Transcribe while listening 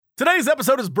Today's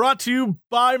episode is brought to you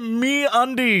by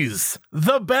MeUndies,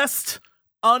 the best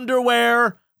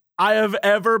underwear I have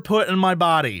ever put in my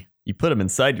body. You put them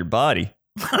inside your body.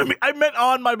 I meant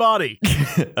on my body.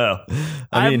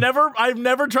 I've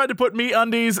never tried to put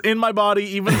MeUndies in my body,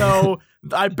 even though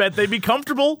I bet they'd be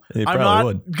comfortable. I'm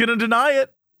not gonna deny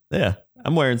it. Yeah,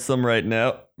 I'm wearing some right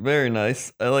now. Very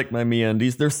nice. I like my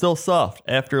MeUndies. They're still soft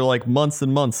after like months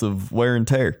and months of wear and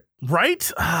tear.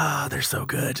 Right? Ah, they're so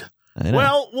good. I know.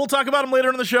 Well, we'll talk about them later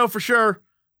in the show for sure.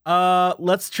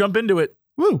 Let's jump into it.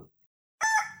 Woo!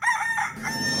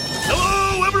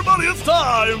 Hello, everybody. It's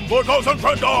time for Cox and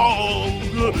Crendor.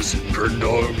 Cox and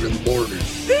Crendor in the morning.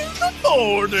 In the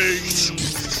morning.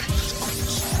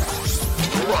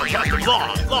 Broadcasting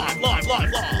live.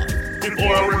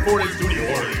 Before our recording studio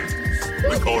audience.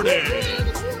 Recording.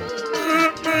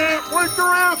 Wake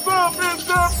your ass up. It's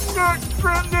Cox and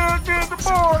Crendor in the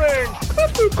morning.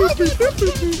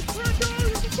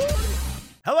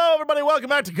 Hello, everybody. Welcome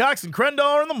back to Cox and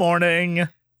Crendor in the morning.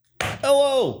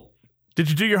 Hello! Did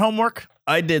you do your homework?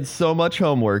 I did so much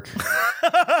homework.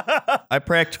 I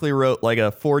practically wrote like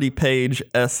a 40-page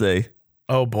essay.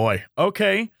 Oh boy.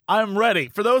 Okay, I'm ready.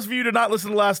 For those of you who did not listen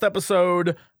to the last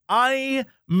episode, I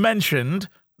mentioned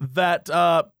that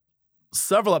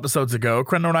several episodes ago,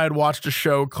 Crendor and I had watched a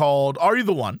show called Are You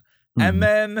the One? Mm-hmm. And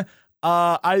then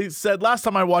I said last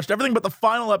time I watched everything but the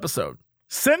final episode.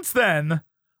 Since then,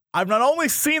 I've not only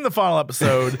seen the final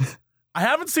episode, I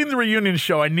haven't seen the reunion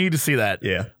show. I need to see that.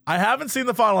 Yeah. I haven't seen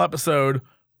the final episode,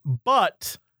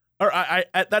 but I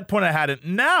at that point I hadn't.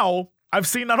 Now I've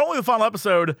seen not only the final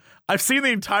episode, I've seen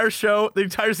the entire show, the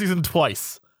entire season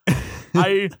twice.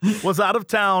 I was out of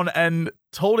town and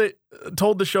told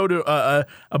the show to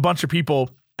a bunch of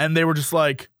people, and they were just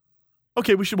like,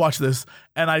 "Okay, we should watch this."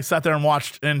 And I sat there and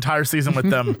watched an entire season with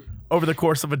them over the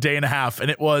course of a day and a half,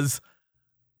 and it was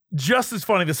just as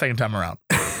funny the second time around.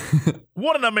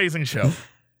 What an amazing show.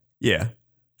 Yeah.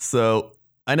 So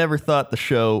I never thought the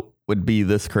show would be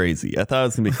this crazy. I thought it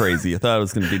was going to be crazy. I thought it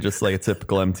was going to be just like a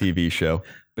typical MTV show,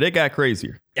 but it got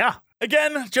crazier. Yeah.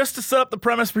 Again, just to set up the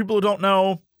premise for people who don't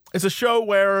know, it's a show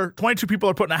where 22 people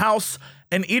are put in a house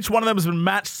and each one of them has been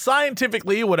matched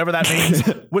scientifically, whatever that means,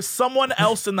 with someone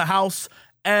else in the house.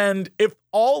 And if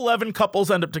all 11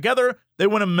 couples end up together, they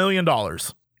win $1 million.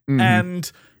 Mm-hmm. And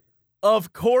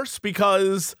of course,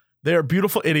 because they're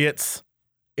beautiful idiots,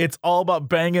 it's all about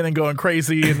banging and going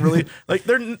crazy and really like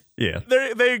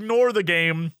they ignore the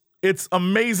game. It's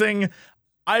amazing.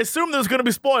 I assume there's going to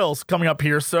be spoils coming up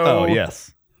here, so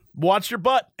yes, watch your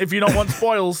butt if you don't want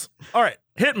spoils. All right,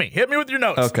 hit me with your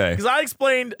notes. Okay, because I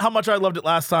explained how much I loved it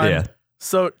last time. Yeah.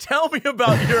 So tell me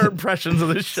about your impressions of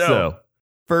this show. So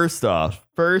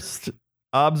first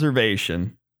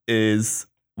observation is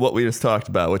what we just talked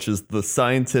about, which is the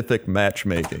scientific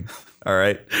matchmaking. All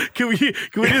right. Can we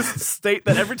just state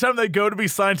that every time they go to be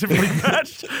scientifically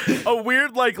matched, a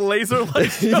weird like laser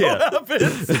light show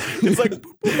happens? It's like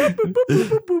boop, boop, boop, boop, boop,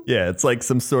 boop, boop. Yeah, it's like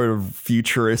some sort of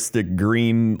futuristic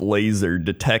green laser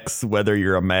detects whether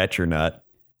you're a match or not.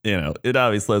 You know, it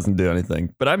obviously doesn't do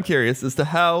anything. But I'm curious as to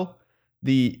how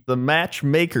the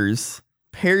matchmakers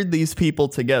paired these people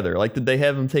together. Like, did they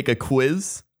have them take a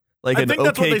quiz? Like an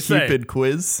OkCupid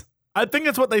quiz? I think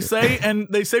that's what they say. And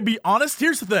they say, be honest.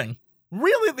 Here's the thing.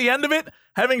 Really, at the end of it,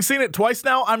 having seen it twice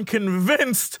now, I'm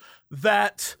convinced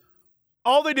that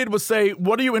all they did was say,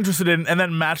 what are you interested in? And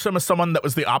then match them with someone that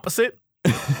was the opposite.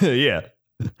 Yeah.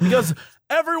 Because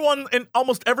everyone, in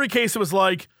almost every case, it was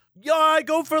like, yeah, I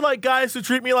go for like guys who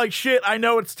treat me like shit. I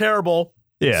know it's terrible.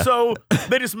 Yeah. So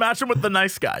they just match them with the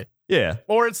nice guy. Yeah.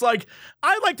 Or it's like,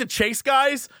 I like to chase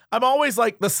guys. I'm always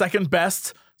like the second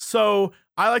best. So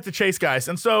I like to chase guys.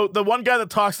 And so the one guy that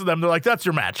talks to them, they're like, that's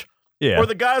your match. Yeah. Or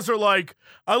the guys are like,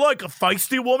 I like a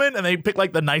feisty woman, and they pick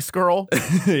like the nice girl.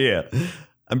 Yeah.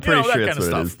 I'm pretty sure that's what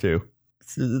stuff. It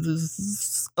is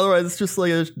too. Otherwise, it's just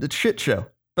like a shit show.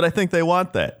 But I think they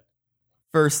want that.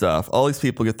 First off, all these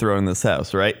people get thrown in this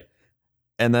house, right?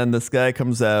 And then this guy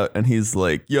comes out and he's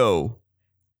like, yo,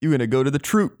 you're going to go to the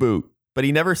truth booth. But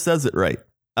he never says it right.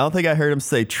 I don't think I heard him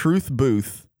say truth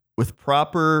booth with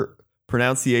proper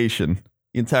pronunciation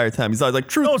the entire time. He's always like,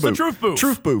 truth booth. No, it's the truth booth.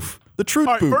 Truth booth. The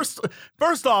truth booth.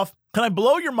 First off, can I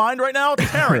blow your mind right now?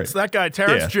 Terrence, that guy,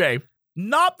 Terrence J,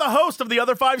 not the host of the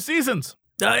other 5 seasons.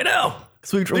 I know.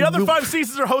 The other 5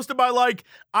 seasons are hosted by, like,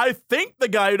 I think the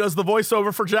guy who does the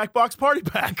voiceover for Jackbox Party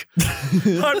Pack.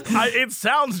 It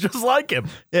sounds just like him.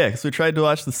 Yeah, because we tried to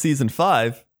watch the season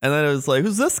 5, and then it was like,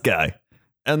 who's this guy?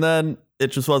 And then it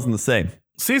just wasn't the same.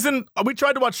 We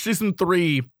tried to watch season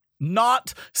 3.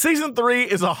 Season 3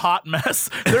 is a hot mess.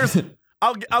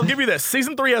 I'll give you this.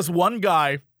 Season 3 has one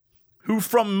guy who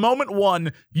from moment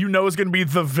one, you know is going to be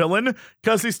the villain,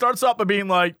 because he starts off by being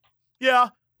like, yeah,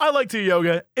 I like to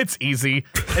yoga. It's easy.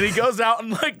 And he goes out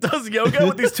and like does yoga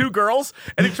with these two girls,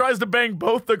 and he tries to bang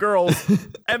both the girls.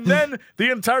 And then the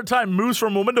entire time moves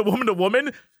from woman to woman to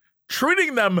woman,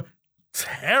 treating them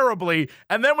terribly.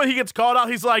 And then when he gets called out,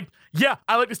 he's like, yeah,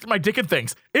 I like to stick my dick in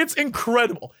things. It's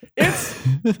incredible. It's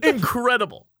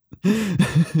incredible.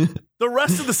 The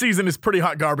rest of the season is pretty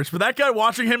hot garbage, but that guy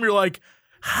watching him, you're like,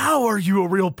 how are you a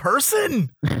real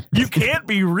person? You can't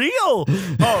be real.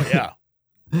 Oh, yeah.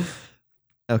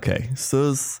 Okay,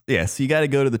 so you got to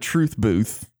go to the truth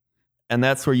booth, and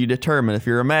that's where you determine if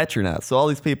you're a match or not. So all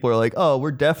these people are like, oh,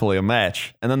 we're definitely a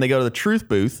match. And then they go to the truth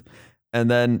booth, and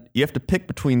then you have to pick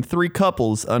between 3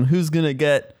 couples on who's going to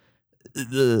get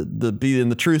the be in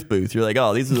the truth booth. You're like,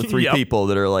 oh, these are the 3 people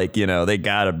that are like, they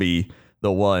got to be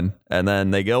the one. And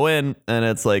then they go in, and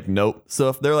it's like, nope. So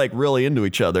if they're like really into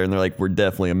each other, and they're like, we're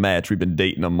definitely a match, we've been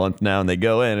dating a month now, and they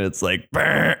go in, and it's like,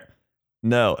 brr.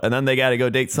 No, and then they got to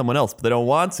go date someone else, but they don't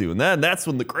want to. And then that's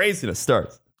when the craziness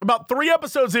starts. About 3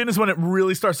 episodes in is when it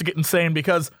really starts to get insane,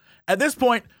 because at this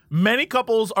point, many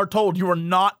couples are told you are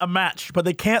not a match, but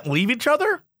they can't leave each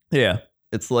other. Yeah,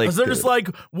 it's like... Because they're just like,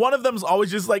 one of them's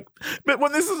always just like, but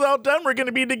when this is all done, we're going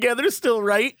to be together still,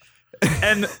 right?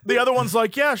 And the other one's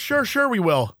like, yeah, sure, we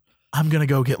will. I'm going to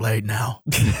go get laid now.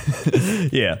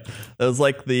 Yeah. It was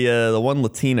like the one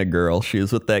Latina girl. She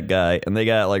was with that guy, and they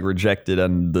got like rejected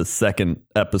on the 2nd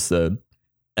episode.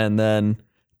 And then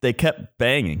they kept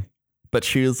banging, but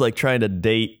she was like trying to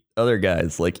date other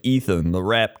guys like Ethan, the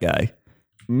rap guy.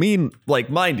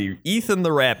 Mind you, Ethan,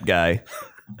 the rap guy,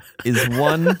 is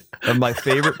one of my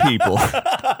favorite people.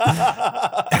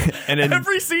 And in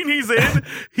every scene he's in,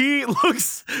 he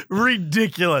looks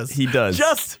ridiculous. He does.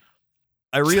 Just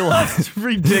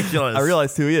ridiculous. I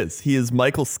realized who he is. He is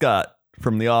Michael Scott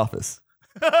from The Office.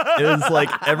 It was like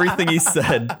everything he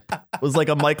said was like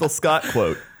a Michael Scott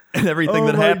quote, and everything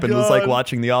that happened was like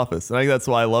watching The Office. And I think that's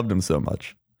why I loved him so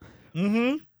much.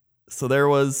 Mm-hmm. So there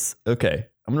was, okay,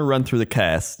 I'm going to run through the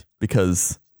cast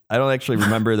because I don't actually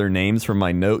remember their names from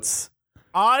my notes.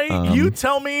 You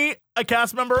tell me a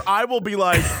cast member, I will be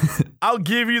like, I'll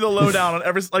give you the lowdown on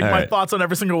every, like my thoughts on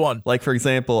every single one. Like, for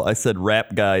example, I said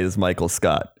rap guy is Michael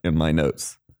Scott in my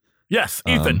notes. Yes,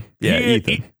 Ethan.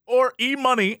 Ethan. Or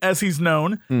E-Money, as he's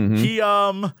known. Mm-hmm. He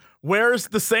wears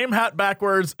the same hat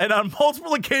backwards, and on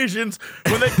multiple occasions,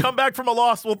 when they come back from a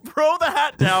loss, will throw the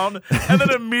hat down and then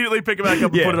immediately pick it back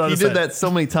up and put it on his head. He did that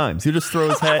so many times. He just throw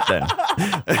his hat down.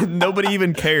 And nobody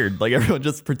even cared. Like, everyone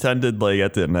just pretended like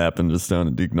that didn't happen. Just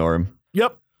don't ignore him.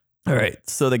 Yep. All right.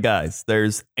 So the guys,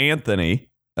 there's Anthony.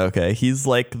 Okay. He's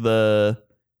like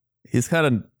he's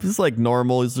like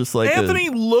normal. He's just like Anthony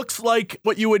looks like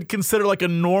what you would consider like a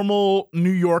normal New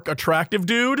York attractive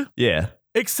dude. Yeah.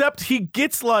 Except he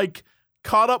gets like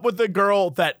caught up with a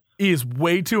girl that is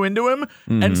way too into him,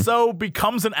 and so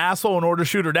becomes an asshole in order to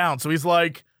shoot her down. So he's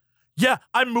like, yeah,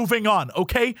 I'm moving on.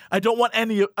 Okay. We're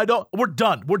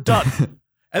done.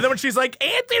 And then when she's like,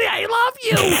 Anthony, I love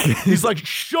you, he's like,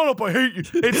 shut up, I hate you.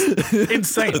 It's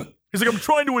insane. He's like, I'm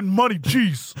trying to win money.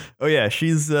 Jeez. Oh yeah,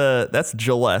 she's that's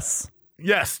Jaless.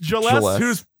 Yes, Jaless,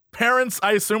 whose parents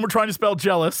I assume were trying to spell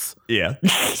jealous. Yeah,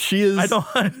 she is. I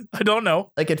don't know.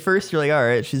 Like, at first you're like, all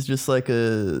right, she's just like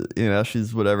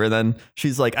she's whatever. And then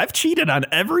she's like, I've cheated on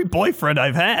every boyfriend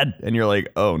I've had, and you're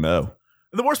like, oh no.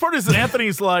 The worst part is that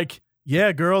Anthony's like,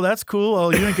 yeah, girl, that's cool.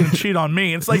 Well, you ain't gonna cheat on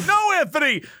me. And it's like, no,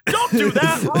 Anthony, don't do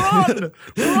that.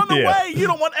 Run away. You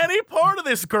don't want any part of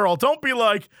this girl. Don't be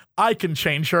like, I can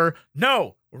change her.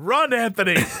 No, run,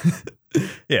 Anthony.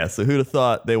 Yeah. So who'd have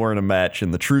thought they weren't a match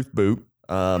in the truth boot?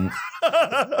 And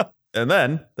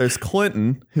then there's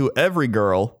Clinton, who every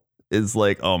girl is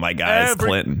like, oh my God, it's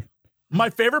Clinton. My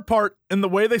favorite part, and the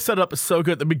way they set it up is so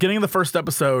good. At the beginning of the first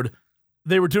episode,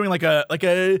 they were doing like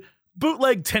a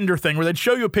bootleg Tinder thing where they'd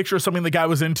show you a picture of something the guy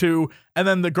was into, and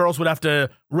then the girls would have to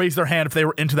raise their hand if they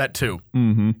were into that too.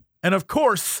 Mm-hmm. And of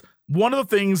course, one of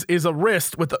the things is a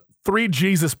wrist with 3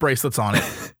 Jesus bracelets on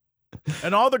it.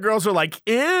 And all the girls are like,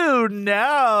 ew,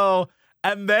 no.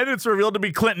 And then it's revealed to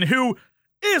be Clinton, who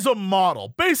is a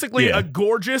model. Basically a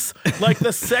gorgeous, like the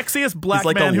sexiest black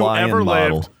like man who ever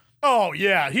model. lived. Oh,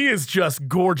 yeah, he is just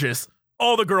gorgeous.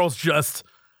 All the girls just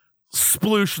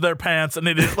sploosh their pants, and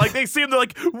it is like they see him, they're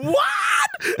like, what?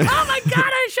 Oh my God,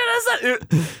 I should have said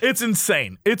it. It's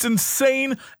insane. It's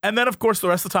insane. And then, of course, the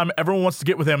rest of the time, everyone wants to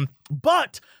get with him.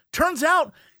 But turns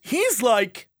out he's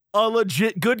like a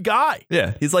legit good guy.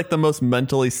 Yeah, he's like the most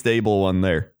mentally stable one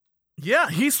there. Yeah,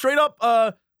 he straight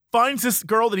up finds this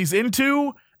girl that he's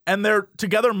into, and they're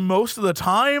together most of the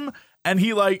time. And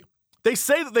he like they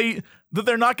say that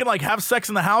they're not gonna like have sex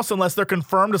in the house unless they're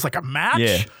confirmed as like a match.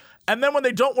 Yeah. And then when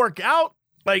they don't work out,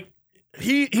 like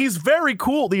he's very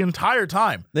cool the entire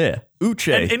time. Yeah.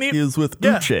 Uche. And he was with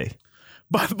yeah. Uche.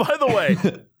 By the way,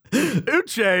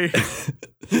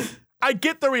 Uche, I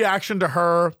get the reaction to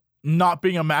her not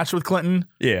being a match with Clinton.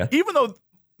 Yeah. Even though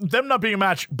them not being a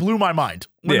match blew my mind.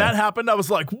 When that happened, I was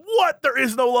like, what? There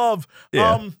is no love.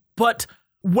 Yeah. But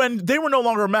when they were no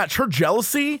longer a match, her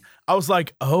jealousy, I was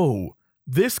like, oh,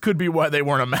 this could be why they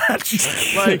weren't a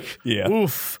match. Like, Yeah.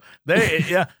 oof.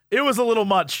 It was a little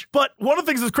much. But one of the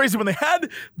things that's crazy, when they had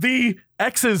the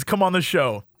exes come on the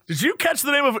show, did you catch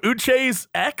the name of Uche's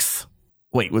ex?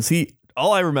 Wait, was he?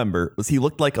 All I remember was he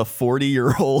looked like a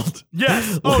 40-year-old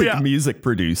Yes. Oh, yeah. music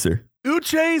producer.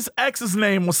 Uche's ex's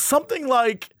name was something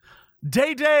like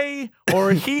Day Day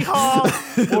or Hee Haw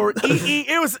or EE.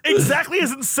 It was exactly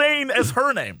as insane as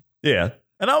her name. Yeah.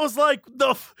 And I was like,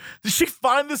 did she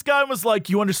find this guy and was like,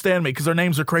 you understand me because their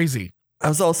names are crazy? I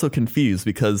was also confused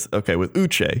because, okay, with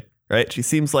Uche, right? She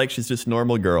seems like she's just a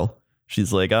normal girl.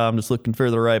 She's like, oh, I'm just looking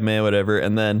for the right man, whatever.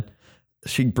 And then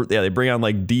they bring on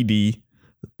like DD,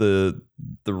 the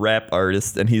rap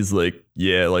artist, and he's like,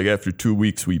 yeah, like after 2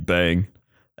 weeks we bang.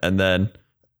 And then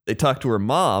they talk to her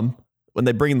mom when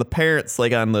they bring in the parents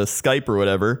like on the Skype or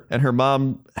whatever, and her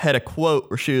mom had a quote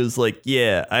where she was like,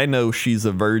 yeah, I know she's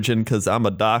a virgin because I'm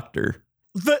a doctor.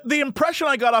 The impression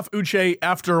I got off Uche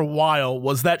after a while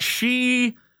was that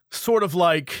she sort of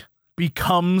like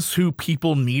becomes who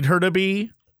people need her to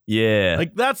be. Yeah.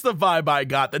 Like that's the vibe I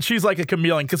got, that she's like a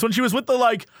chameleon. Because when she was with the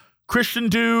like Christian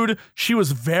dude, she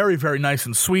was very, very nice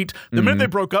and sweet. The minute they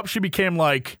broke up, she became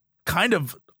like kind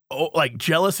of like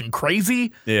jealous and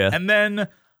crazy. Yeah. And then,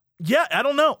 yeah, I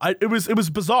don't know. It was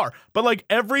bizarre. But like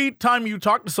every time you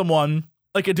talk to someone,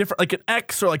 like a different, like an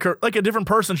ex or like her, like a different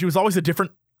person, she was always a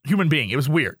different human being. It was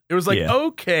weird. It was like,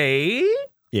 okay.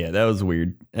 Yeah, that was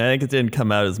weird. I think it didn't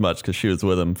come out as much because she was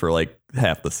with him for like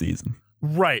half the season.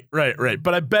 Right.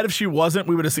 But I bet if she wasn't,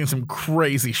 we would have seen some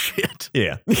crazy shit.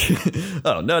 Yeah.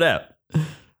 Oh, no doubt.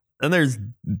 And there's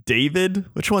David.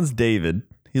 Which one's David?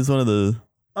 He's one of the...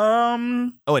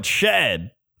 Oh, it's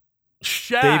Shad.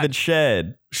 Shad. David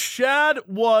Shad. Shad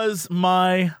was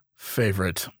my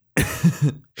favorite.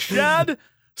 Shad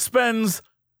spends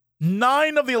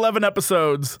 9 of the 11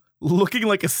 episodes looking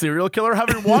like a serial killer.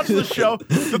 Having watched the show,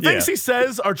 the things he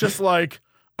says are just like,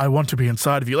 I want to be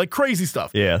inside of you, like crazy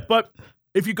stuff. Yeah. But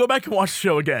if you go back and watch the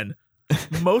show again,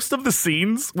 most of the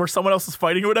scenes where someone else is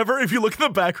fighting or whatever, if you look in the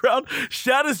background,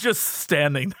 Shad is just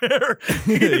standing there.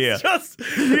 He has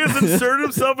inserted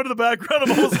himself into the background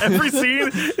of almost every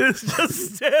scene. Is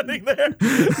just standing there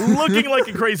looking like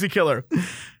a crazy killer.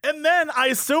 And then I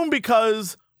assume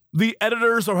because the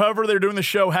editors or whoever they're doing the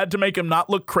show had to make him not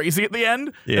look crazy at the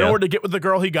end in order to get with the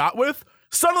girl he got with,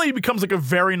 suddenly he becomes like a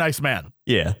very nice man.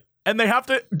 Yeah. And they have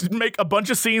to make a bunch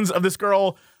of scenes of this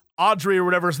girl, Audrey or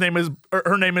whatever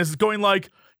her name is, going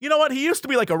like, you know what? He used to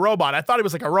be like a robot. I thought he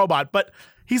was like a robot, but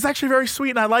he's actually very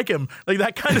sweet and I like him. Like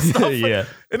that kind of stuff. Yeah.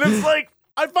 And it's like,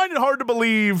 I find it hard to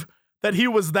believe that he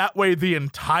was that way the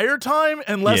entire time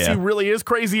unless he really is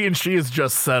crazy and she is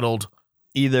just settled.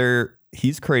 Either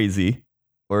he's crazy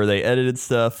or they edited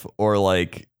stuff or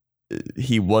like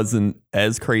he wasn't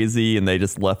as crazy and they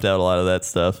just left out a lot of that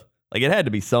stuff. Like it had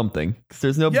to be something because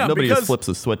there's nobody just flips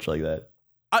a switch like that.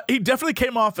 He definitely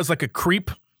came off as like a creep,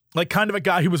 like kind of a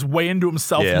guy who was way into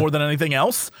himself more than anything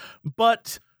else.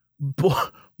 But boy,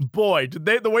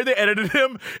 the way they edited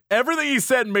him, everything he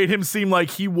said made him seem like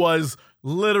he was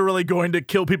literally going to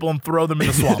kill people and throw them in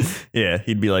the swamp. Yeah,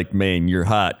 he'd be like, man, you're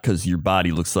hot because your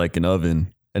body looks like an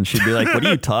oven. And she'd be like, what are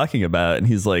you talking about? And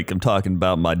he's like, I'm talking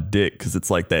about my dick because it's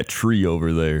like that tree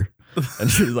over there.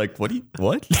 And she's like, what?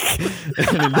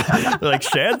 Like,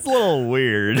 Shad's a little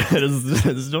weird. I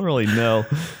just don't really know.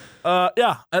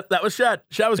 That was Shad.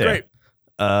 Shad was great.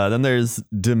 Then there's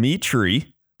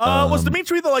Dimitri. Was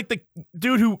Dimitri the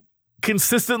dude who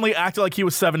consistently acted like he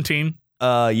was 17?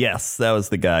 Yes, that was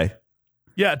the guy.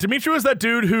 Yeah, Dimitri was that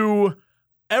dude who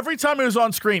every time he was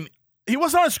on screen, he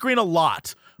wasn't on screen a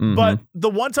lot, but the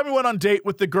one time he went on date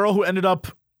with the girl who ended up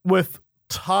with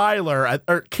Tyler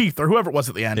or Keith or whoever it was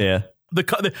at the end. Yeah.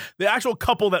 The actual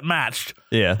couple that matched.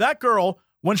 Yeah. That girl,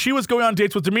 when she was going on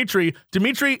dates with Dimitri,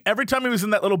 every time he was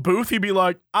in that little booth, he'd be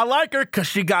like, I like her because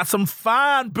she got some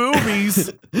fine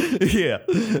boobies. Yeah.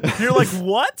 You're like,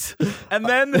 what? And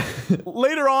then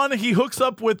later on, he hooks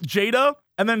up with Jada,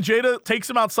 and then Jada takes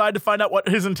him outside to find out what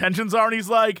his intentions are, and he's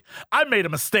like, I made a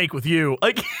mistake with you.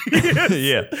 Like,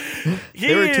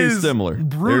 they were too similar.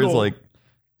 Brutal.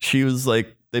 She was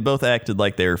like, they both acted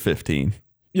like they were 15.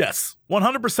 Yes,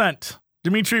 100%.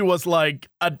 Dimitri was like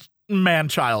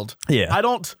man-child. Yeah. I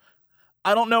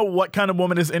don't know what kind of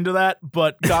woman is into that,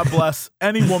 but God bless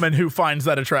any woman who finds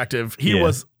that attractive. He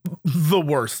was the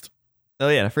worst. Oh,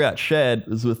 yeah, and I forgot. Shad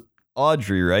was with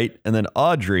Audrey, right? And then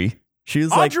Audrey, she was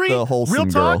like the wholesome real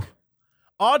talk, girl.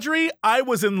 Audrey, I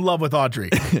was in love with Audrey.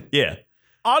 Yeah.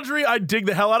 Audrey, I dig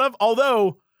the hell out of,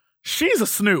 although she's a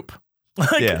snoop.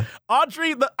 Like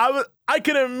Audrey, I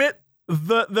can admit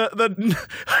the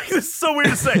this is so weird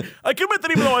to say. I can admit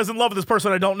that even though I was in love with this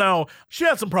person I don't know, she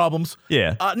had some problems.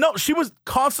 Yeah. No, she was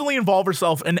constantly involved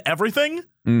herself in everything.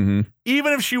 Mm-hmm.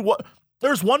 Even if she was,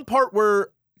 there's one part where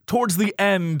towards the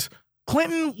end,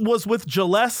 Clinton was with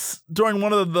Jaless during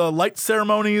one of the light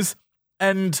ceremonies,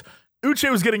 and Uche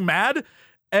was getting mad,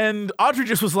 and Audrey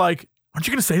just was like, "Aren't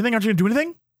you going to say anything? Aren't you going to do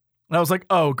anything?" And I was like,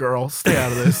 "Oh, girl, stay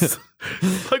out of this."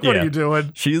 Like, what are you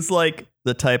doing? She's like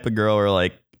the type of girl where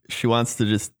like she wants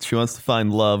to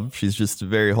find love. She's just a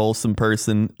very wholesome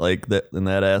person, like that in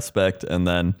that aspect. And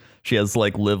then she has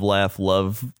like live, laugh,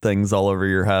 love things all over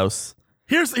your house.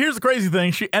 Here's the crazy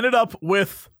thing. She ended up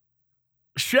with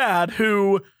Shad,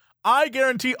 who I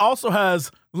guarantee also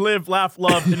has live, laugh,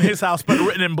 love in his house, but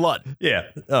written in blood. Yeah.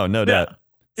 Oh, no doubt.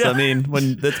 So, I mean,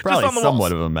 that's probably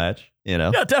somewhat of a match, you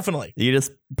know? Yeah, definitely. You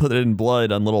just put it in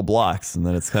blood on little blocks, and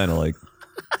then it's kind of like,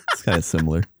 it's kind of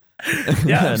similar.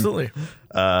 Yeah, absolutely.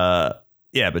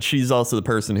 Yeah, but she's also the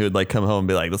person who would like come home and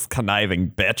be like, this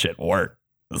conniving bitch at work.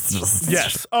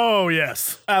 Yes. Oh,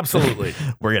 yes. Absolutely.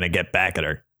 We're going to get back at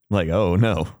her. I'm like, oh,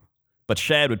 no. But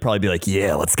Shad would probably be like,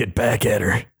 yeah, let's get back at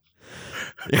her.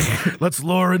 Let's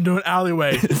lure her into an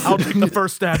alleyway. I'll take the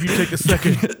first stab. You take the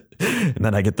second. And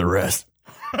then I get the rest.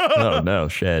 Oh, no,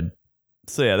 Shad.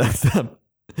 So, yeah, that's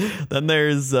then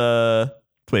there's,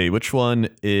 wait, which one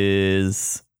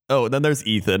is... Oh, then there's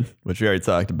Ethan, which we already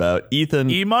talked about. Ethan.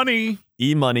 E-Money.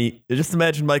 E-Money. Just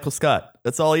imagine Michael Scott.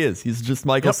 That's all he is. He's just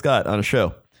Michael Scott on a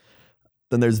show.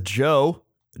 Then there's Joe.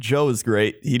 Joe is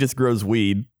great. He just grows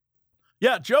weed.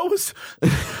 Yeah, Joe was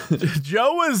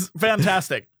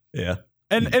fantastic. Yeah.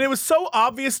 And it was so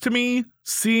obvious to me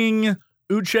seeing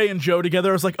Uche and Joe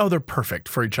together. I was like, oh, they're perfect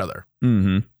for each other.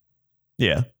 Mm-hmm.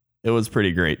 Yeah. It was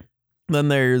pretty great. Then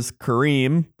there's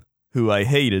Kareem, who I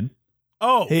hated.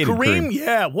 Oh, Kareem,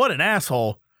 yeah, what an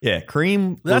asshole. Yeah,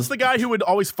 Kareem. That's the guy who would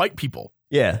always fight people.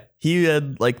 Yeah, he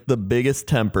had like the biggest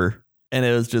temper, and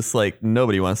it was just like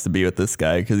nobody wants to be with this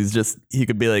guy because he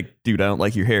could be like, dude, I don't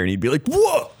like your hair, and he'd be like,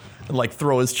 whoa, and like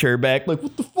throw his chair back, like,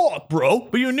 what the fuck, bro?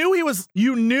 But you knew he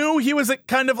was a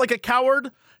kind of like a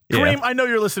coward. Kareem, I know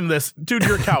you're listening to this, dude.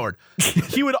 You're a coward.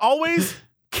 He would always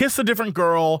kiss a different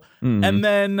girl, and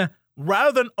then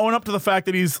rather than own up to the fact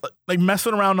that he's like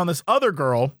messing around on this other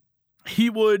girl,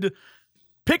 he would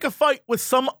pick a fight with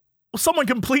someone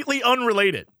completely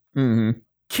unrelated. Mm-hmm.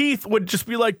 Keith would just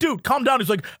be like, dude, calm down. He's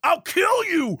like, I'll kill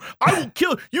you. I will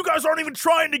kill you. You guys aren't even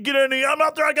trying to get any. I'm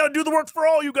out there. I got to do the work for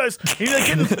all you guys. And he's like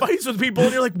getting fights with people.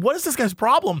 And you're like, what is this guy's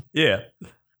problem? Yeah.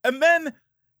 And then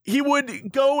he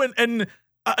would go and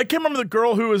I can't remember the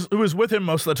girl who was with him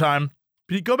most of the time.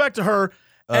 But he'd go back to her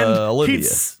and Olivia.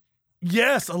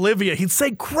 Yes, Olivia. He'd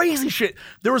say crazy shit.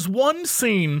 There was one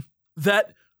scene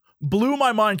that blew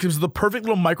my mind because it was the perfect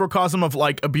little microcosm of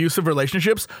like abusive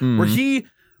relationships where he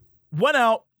went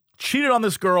out, cheated on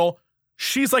this girl.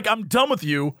 She's like, I'm done with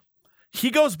you.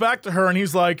 He goes back to her and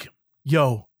he's like,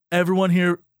 yo, everyone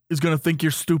here is going to think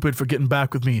you're stupid for getting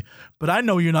back with me. But I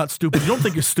know you're not stupid. You don't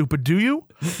think you're stupid, do you?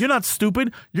 You're not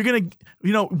stupid. You're going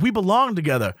to, we belong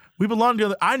together. We belong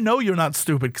together. I know you're not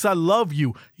stupid because I love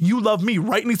you. You love me,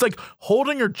 right? And he's like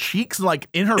holding her cheeks like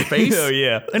in her face. Oh,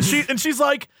 yeah. And she's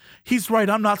like, he's right.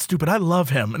 I'm not stupid. I love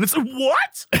him. And it's like,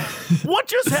 what? What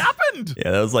just happened?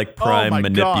 Yeah, that was like prime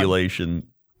manipulation.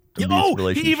 Oh,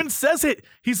 he even says it.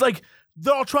 He's like,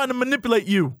 they're all trying to manipulate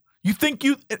you. You think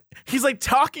he's like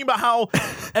talking about how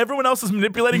everyone else is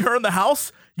manipulating her in the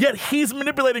house, yet he's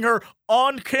manipulating her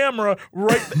on camera,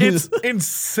 right? It's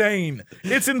insane.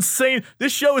 It's insane.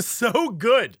 This show is so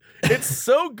good. It's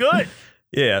so good.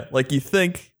 Yeah, like you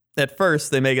think at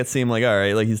first they make it seem like, all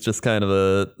right, like he's just kind of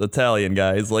a Italian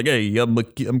guy. He's like, hey, I'm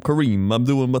Kareem. I'm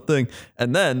doing my thing.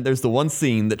 And then there's the one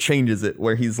scene that changes it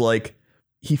where he's like,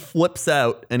 he flips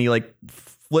out and he like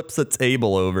flips a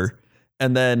table over.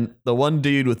 And then the one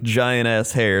dude with giant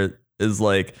ass hair is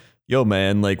like, yo,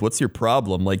 man, like, what's your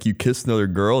problem? Like, you kissed another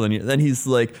girl. And then he's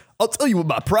like, I'll tell you what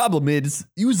my problem is.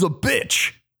 You was a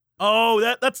bitch.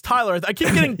 Oh, that's Tyler. I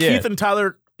keep getting Keith and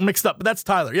Tyler mixed up, but that's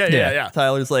Tyler. Yeah.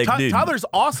 Tyler's like, dude. Tyler's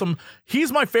awesome.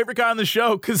 He's my favorite guy on the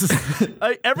show because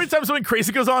every time something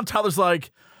crazy goes on, Tyler's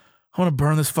like, I want to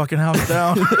burn this fucking house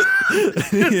down.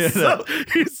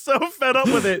 He's so fed up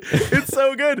with it. It's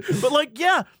so good. But like,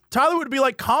 yeah. Tyler would be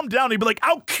like, calm down. He'd be like,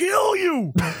 I'll kill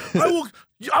you. I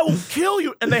will kill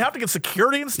you. And they have to get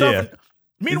security and stuff. Yeah. And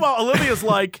meanwhile, Olivia's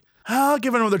like, I'll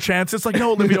give it another chance. It's like,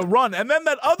 no, Olivia, run. And then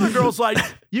that other girl's like,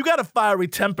 you got a fiery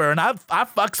temper, and I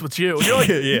fucks with you. And you're like,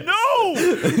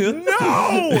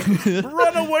 no,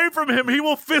 run away from him. He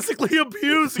will physically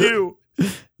abuse you.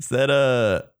 Is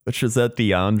that which is that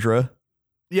Deandra?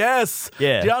 Yes.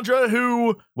 Yeah. Deandra,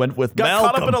 who Went with got Malcolm.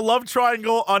 caught up in a love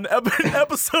triangle on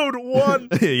episode 1.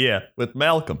 Yeah, with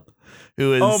Malcolm,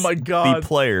 who is Oh my God. the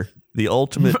player, the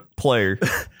ultimate player.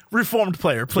 Reformed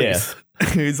player, please. Yeah.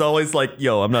 He's always like,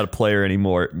 yo, I'm not a player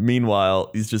anymore.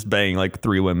 Meanwhile, he's just banging like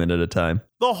 3 women at a time.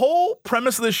 The whole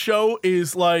premise of this show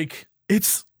is like,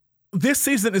 this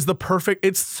season is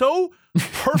it's so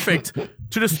perfect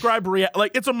to describe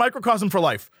like it's a microcosm for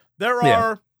life. There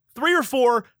are 3 or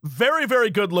 4 very,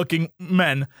 very good looking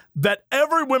men that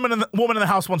every woman in the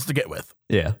house wants to get with.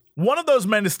 Yeah. One of those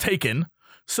men is taken.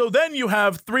 So then you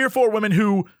have 3 or 4 women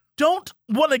who don't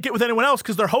want to get with anyone else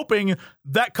because they're hoping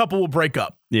that couple will break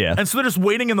up. Yeah. And so they're just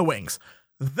waiting in the wings.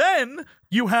 Then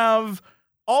you have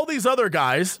all these other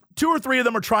guys. 2 or 3 of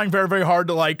them are trying very, very hard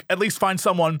to like at least find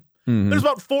someone. Mhm. There's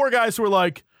about 4 guys who are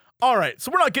like, all right, so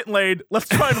we're not getting laid. Let's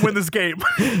try and win this game.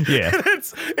 Yeah. And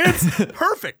it's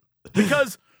perfect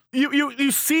because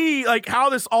you see like how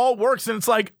this all works, and it's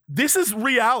like this is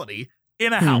reality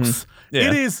in a house.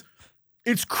 Yeah.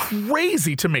 It's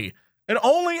crazy to me. And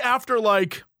only after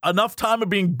like enough time of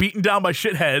being beaten down by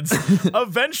shitheads,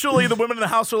 eventually the women in the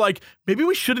house are like, maybe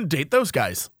we shouldn't date those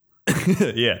guys.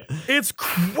 Yeah. It's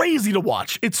crazy to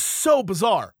watch. It's so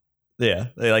bizarre. Yeah.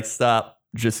 They like stop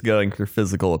just going for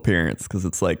physical appearance because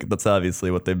it's like that's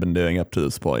obviously what they've been doing up to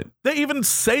this point. They even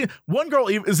say one girl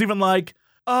is even like,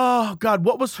 oh God,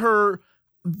 what was her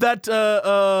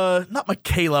not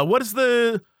Michaela. What is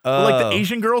the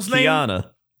Asian girl's name?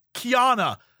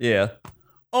 Kiana. Yeah.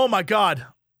 Oh my God.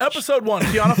 Episode 1,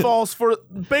 Kiana falls for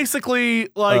basically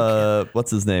like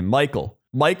what's his name? Michael.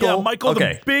 Yeah, Michael, the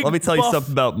Okay, big let me tell you buff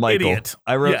something about Michael. idiot.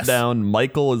 I wrote Yes. down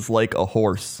Michael is like a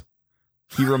horse.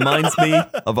 He reminds me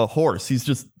of a horse. He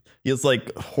has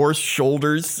like horse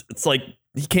shoulders. It's like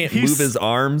he can't move his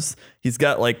arms. He's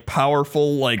got like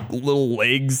powerful like little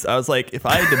legs. I was like, if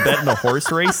I had to bet in a horse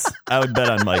race, I would bet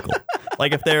on Michael.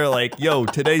 Like if they're like, yo,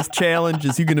 today's challenge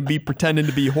is you gonna be pretending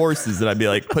to be horses, and I'd be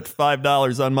like, put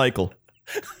 $5 on Michael.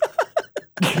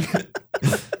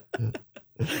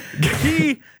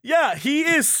 He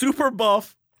is super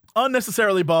buff,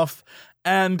 unnecessarily buff,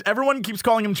 and everyone keeps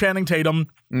calling him Channing Tatum.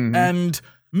 Mm-hmm. And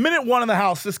minute 1 in the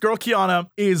house, this girl Kiana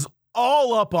is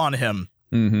all up on him.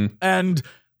 Mm-hmm. And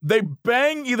they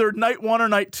bang either night 1 or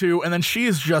night 2, and then she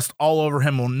is just all over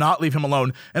him, will not leave him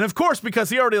alone. And of course, because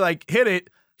he already like hit it,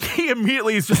 he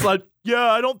immediately is just like,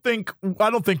 yeah, I don't think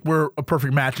we're a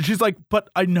perfect match. And she's like, but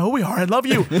I know we are. I love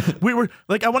you. We were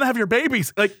like, I want to have your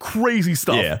babies. Like crazy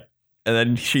stuff. Yeah. And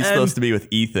then she's supposed to be with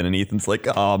Ethan, and Ethan's like,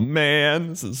 oh man,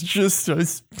 this is just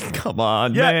come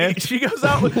on, man. She goes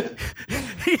out with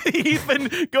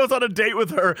Ethan goes on a date with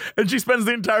her, and she spends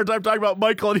the entire time talking about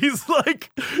Michael, and he's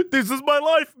like, this is my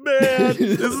life, man.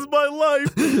 This is my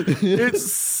life.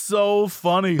 It's so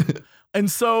funny. And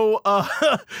so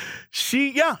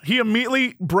he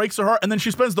immediately breaks her heart, and then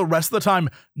she spends the rest of the time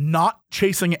not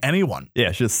chasing anyone.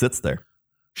 Yeah, she just sits there.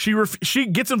 She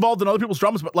gets involved in other people's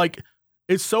dramas, but like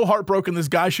it's so heartbroken. This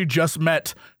guy she just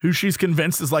met, who she's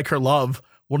convinced is like her love,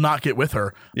 will not get with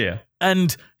her. Yeah.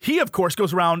 And he, of course,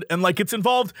 goes around and like gets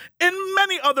involved in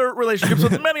many other relationships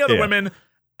with many other women.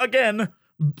 Again,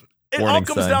 it all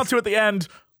comes down to at the end,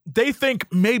 they think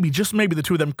maybe, just maybe, the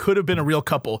 2 of them could have been a real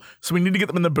couple. So we need to get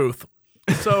them in the booth.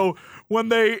 So when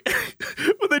they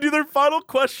do their final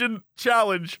question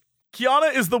challenge,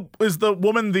 Kiana is the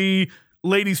woman the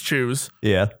ladies choose.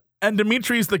 Yeah. And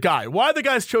Dimitri's the guy. Why the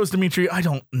guys chose Dimitri, I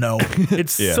don't know.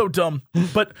 It's so dumb.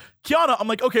 But Kiana, I'm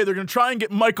like, okay, they're going to try and get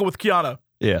Michael with Kiana.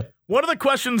 Yeah. One of the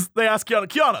questions they ask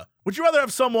Kiana, would you rather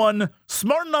have someone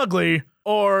smart and ugly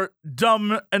or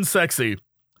dumb and sexy?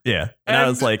 Yeah. And I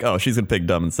was like, oh, she's going to pick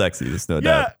dumb and sexy. There's no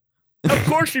doubt. Of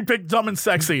course she picked dumb and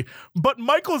sexy, but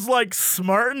Michael's like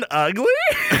smart and ugly.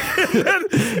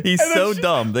 He's so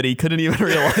dumb that he couldn't even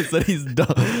realize that he's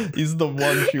dumb. He's the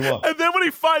one she wants. And then when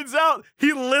he finds out,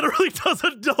 he literally does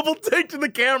a double take to the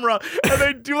camera, and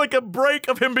they do like a break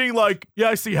of him being like, yeah,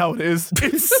 I see how it is.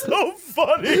 It's so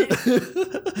funny.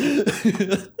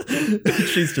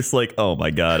 She's just like, oh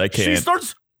my God, I can't.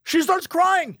 She starts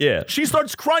crying. Yeah. She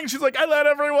starts crying. She's like, I let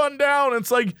everyone down. It's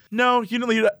like, no, you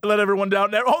didn't let everyone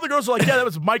down. All the girls are like, yeah, that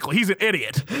was Michael. He's an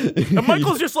idiot. And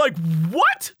Michael's just like,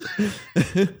 what?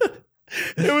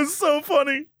 It was so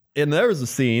funny. And there was a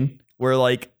scene where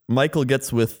like Michael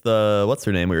gets with what's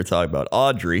her name we were talking about,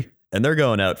 Audrey, and they're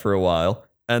going out for a while,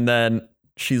 and then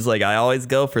she's like, I always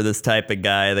go for this type of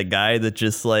guy, the guy that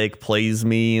just like plays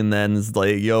me and then is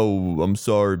like, yo, I'm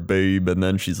sorry, babe. And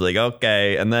then she's like,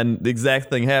 okay. And then the exact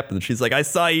thing happens. She's like, I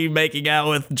saw you making out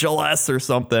with Joel S. or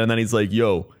something. And then he's like,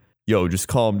 yo, just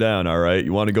calm down. All right.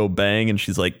 You want to go bang? And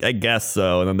she's like, I guess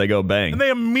so. And then they go bang. And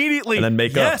they immediately and then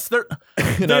make yes, up.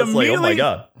 They're and I was like, oh my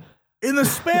God. In the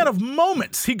span of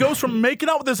moments, he goes from making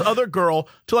out with this other girl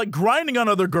to like grinding on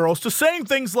other girls to saying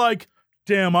things like,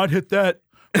 damn, I'd hit that.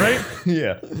 Right?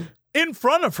 Yeah. In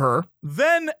front of her,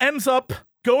 then ends up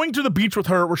going to the beach with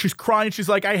her where she's crying. She's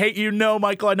like, I hate you. No,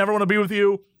 Michael, I never want to be with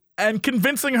you. And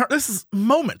convincing her, this is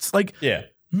moments, like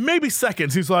maybe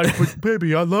seconds. He's like, but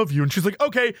baby, I love you. And she's like,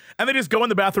 okay. And they just go in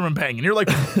the bathroom and bang. And you're like,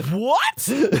 what?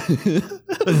 It's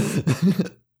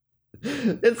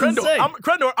Crendor, insane. I'm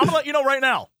going to let you know right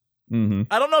now. Mm-hmm.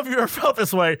 I don't know if you've ever felt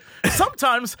this way.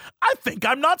 Sometimes I think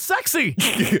I'm not sexy.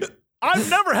 I've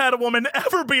never had a woman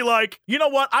ever be like, you know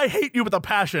what? I hate you with a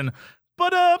passion.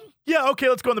 But, yeah, okay,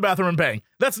 let's go in the bathroom and bang.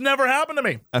 That's never happened to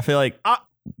me. I feel like I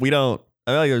feel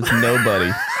like there's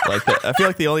nobody like that. I feel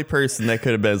like the only person that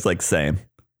could have been is like Sam.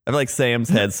 I feel like Sam's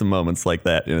had some moments like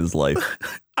that in his life.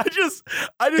 I just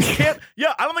can't.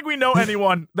 Yeah, I don't think we know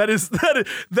anyone that is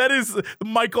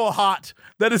Michael Hot.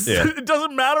 That is, It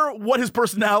doesn't matter what his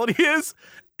personality is.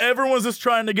 Everyone's just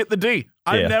trying to get the D.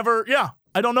 I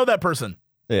don't know that person.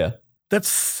 Yeah. That's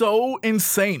so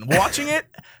insane. Watching it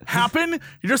happen,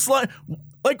 you're just like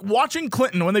watching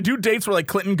Clinton when they do dates where like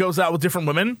Clinton goes out with different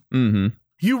women. Mm-hmm.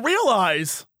 You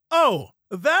realize, oh,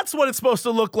 that's what it's supposed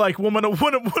to look like when a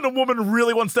woman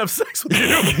really wants to have sex with you.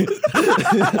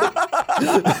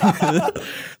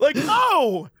 Like,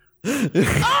 oh,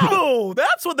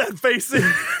 that's what that face is.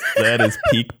 That is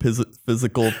peak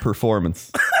physical performance.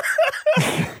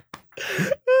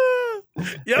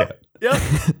 Yep.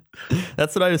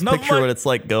 That's what I just picture when it's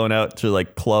like going out to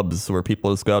like clubs where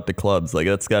people just go out to clubs. Like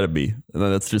that's gotta be. And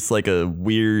then it's just like a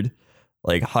weird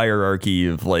like hierarchy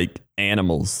of like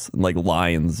animals, like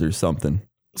lions or something.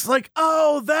 It's like,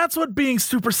 oh, that's what being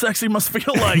super sexy must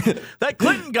feel like. That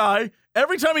Clinton guy,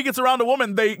 every time he gets around a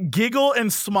woman, they giggle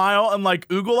and smile and like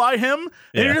oogle eye him.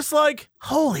 And you're just like,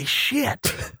 holy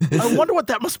shit. I wonder what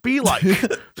that must be like.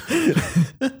 Because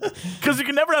you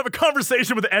can never have a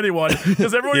conversation with anyone.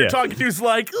 Because everyone you're talking to is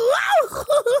like,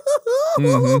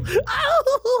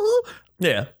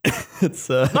 yeah. It's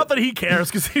not that he cares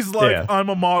because he's like, I'm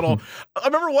a model. I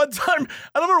remember one time,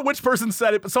 I don't remember which person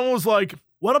said it, but someone was like,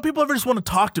 why don't people ever just want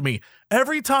to talk to me?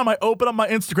 Every time I open up my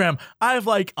Instagram, I have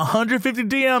like 150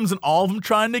 DMs and all of them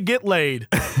trying to get laid.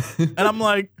 And I'm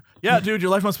like, yeah, dude, your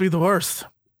life must be the worst.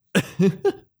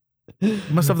 You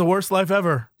must have the worst life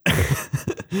ever.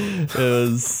 It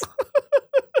was,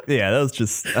 that was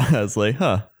just, I was like,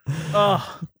 huh.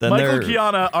 Michael and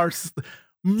Kiana are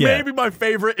maybe my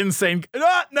favorite insane.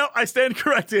 No, I stand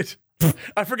corrected.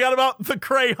 I forgot about the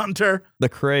Cray Hunter. The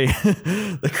Cray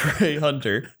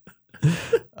Hunter.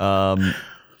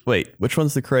 Wait, which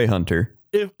one's the Cray Hunter?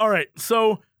 All right,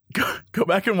 so go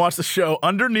back and watch the show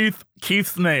underneath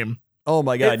Keith's name. Oh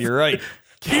my God, you're right.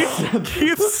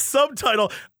 Keith's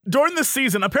subtitle during this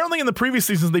season. Apparently, in the previous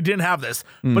seasons they didn't have this,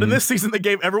 but in this season they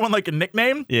gave everyone like a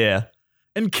nickname. Yeah,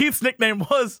 and Keith's nickname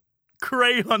was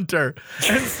Cray Hunter.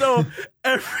 And so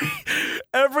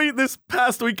every this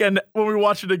past weekend when we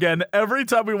watched it again, every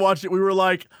time we watched it, we were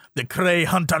like, the Cray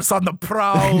Hunter's on the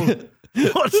prowl.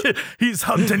 Watch it. He's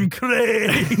hunting Cray.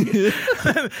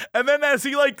 And then as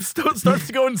he like starts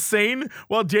to go insane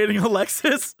while dating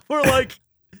Alexis, we're like,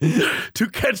 to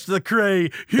catch the Cray,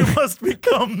 you must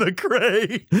become the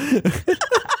Cray.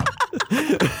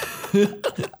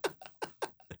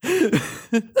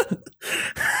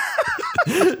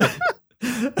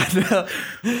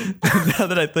 now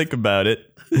that I think about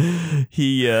it,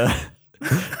 I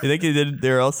think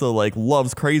they're also like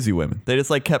loves crazy women. They just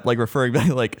like kept like referring back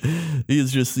like he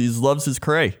loves his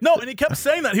Cray. No, and he kept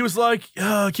saying that. He was like,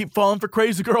 I keep falling for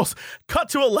crazy girls. Cut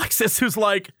to Alexis, who's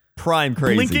like prime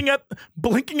crazy,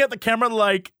 blinking at the camera,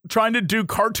 like trying to do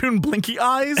cartoon blinky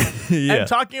eyes and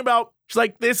talking about. She's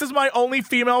like, this is my only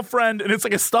female friend, and it's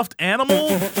like a stuffed animal.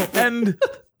 And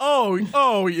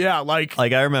oh yeah, like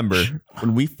I remember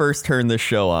when we first turned this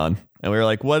show on, and we were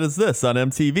like, what is this on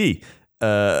MTV?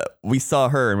 We saw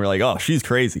her and we are like, oh, she's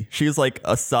crazy. She was like,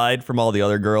 aside from all the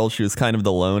other girls, she was kind of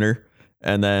the loner.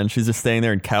 And then she's just standing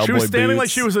there in cowboy boots. She was standing like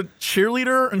she was a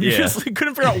cheerleader, and you just like,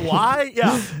 couldn't figure out why.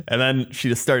 Yeah. And then she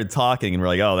just started talking, and we're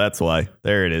like, oh, that's why.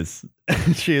 There it is.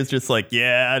 She was just like,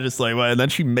 yeah, just like, what? And then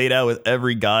she made out with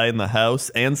every guy in the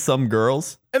house and some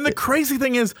girls. And the crazy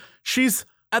thing is, she's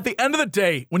at the end of the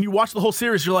day, when you watch the whole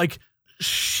series, you're like,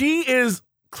 she is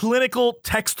clinical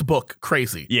textbook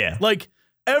crazy. Yeah. Like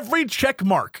every check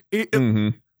mark.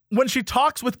 When she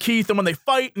talks with Keith and when they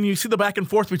fight and you see the back and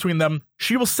forth between them,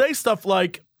 she will say stuff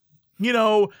like, you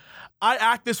know, I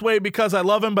act this way because I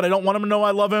love him, but I don't want him to know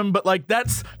I love him. But like,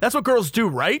 that's what girls do,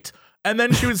 right? And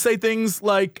then she would say things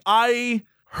like, I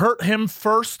hurt him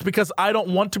first because I don't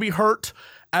want to be hurt.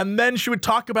 And then she would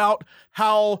talk about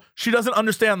how she doesn't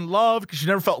understand love because she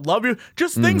never felt love you.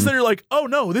 Just things that are like, oh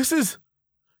no, this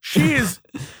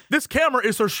camera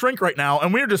is her shrink right now.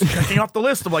 And we're just checking off the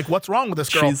list of like, what's wrong with this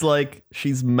girl?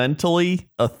 She's mentally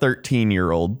a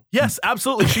 13-year-old. Yes,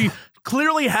 absolutely. She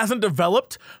clearly hasn't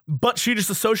developed, but she just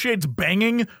associates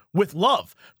banging with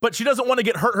love. But she doesn't want to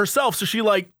get hurt herself. So she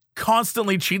like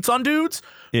constantly cheats on dudes.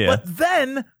 Yeah. But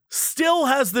then still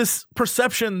has this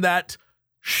perception that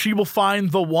she will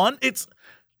find the one. It's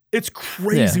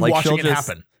crazy watching it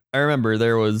happen. I remember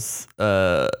there was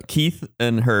Keith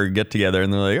and her get together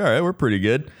and they're like, all right, we're pretty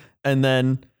good. And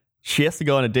then she has to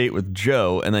go on a date with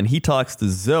Joe. And then he talks to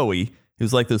Zoe,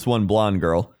 who's like this one blonde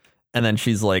girl. And then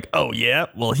she's like, oh, yeah,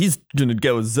 well, he's going to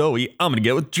go with Zoe. I'm going to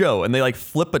get with Joe. And they like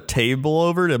flip a table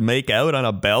over to make out on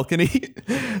a balcony.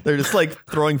 They're just like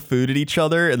throwing food at each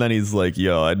other. And then he's like,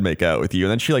 yo, I'd make out with you.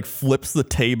 And then she like flips the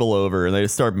table over and they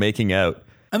just start making out.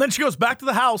 And then she goes back to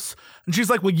the house and she's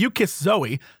like, well, you kissed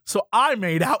Zoe. So I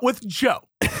made out with Joe.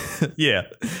 Yeah.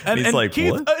 And he's like,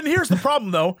 Keith, what? And here's the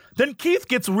problem, though. Then Keith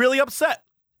gets really upset.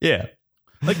 Yeah.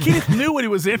 Like Keith knew what he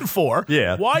was in for.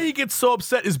 Yeah. Why he gets so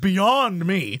upset is beyond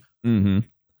me.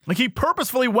 Like he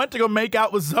purposefully went to go make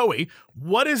out with Zoe.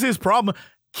 What is his problem?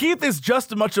 Keith is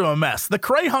just as much of a mess. The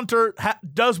Cray Hunter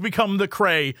does become the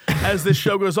Cray as this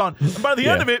show goes on. And by the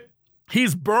end of it,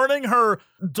 he's burning her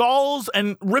dolls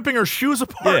and ripping her shoes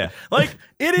apart. Yeah. Like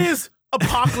it is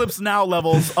Apocalypse Now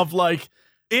levels of like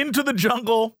into the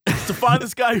jungle to find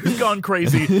this guy who's gone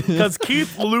crazy because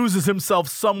Keith loses himself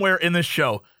somewhere in this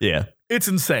show. Yeah. It's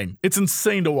insane. It's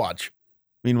insane to watch.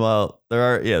 Meanwhile,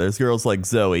 there's girls like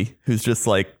Zoe, who's just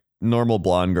like normal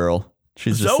blonde girl.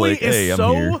 She's just Zoe like, hey, is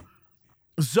I'm here.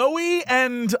 Zoe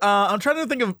and I'm trying to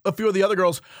think of a few of the other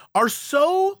girls are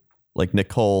so like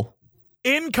Nicole.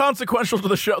 Inconsequential to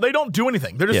the show. They don't do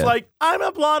anything. They're just like, I'm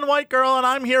a blonde white girl and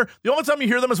I'm here. The only time you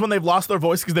hear them is when they've lost their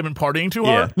voice because they've been partying too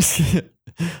hard.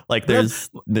 Like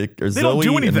there's they Zoe don't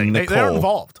do anything. They're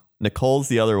involved. Nicole's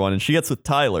the other one, and she gets with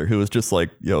Tyler, who is just like,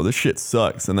 yo, this shit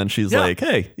sucks. And then she's like,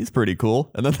 hey, he's pretty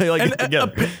cool. And then they like get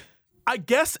together. I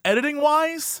guess editing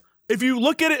wise, if you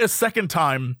look at it a second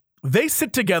time, they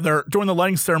sit together during the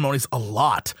lighting ceremonies a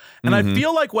lot. And I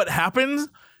feel like what happens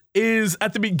is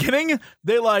at the beginning,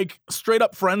 they like straight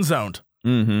up friend zoned.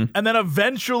 And then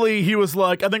eventually he was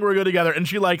like, I think we're good together. And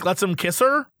she like lets him kiss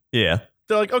her. Yeah.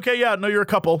 They're like, okay, yeah, no, you're a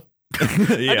couple.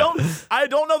 I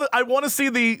don't know that I want to see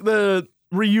the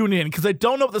reunion because I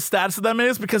don't know what the status of them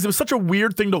is because it was such a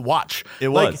weird thing to watch. It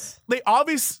like, was. They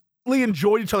obviously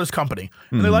enjoyed each other's company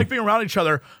and they like being around each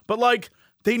other, but like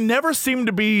they never seemed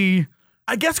to be,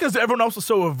 I guess because everyone else was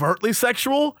so overtly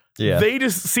sexual, they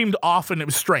just seemed off and it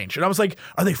was strange. And I was like,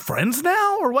 are they friends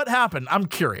now or what happened? I'm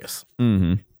curious.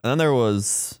 And then there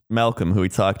was Malcolm, who we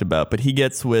talked about, but he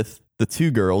gets with the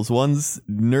two girls. One's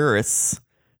Nuris,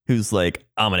 who's like,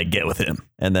 I'm going to get with him.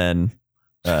 And then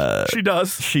she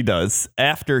does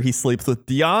after he sleeps with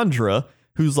Deandra,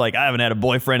 who's like, I haven't had a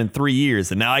boyfriend in 3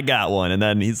 years and now I got one. And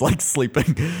then he's like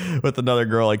sleeping with another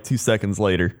girl like 2 seconds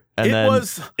later. And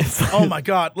oh my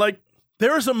God. Like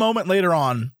there is a moment later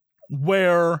on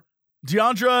where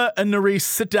Deandra and Nerys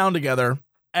sit down together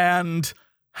and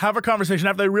have a conversation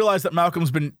after they realize that Malcolm's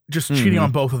been just cheating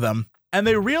on both of them. And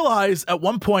they realize at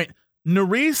one point,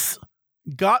 Nerys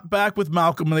got back with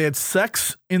Malcolm and they had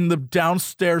sex in the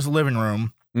downstairs living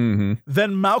room.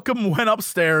 Then Malcolm went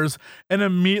upstairs and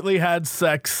immediately had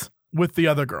sex with the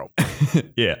other girl.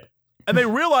 And they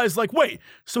realized like, wait,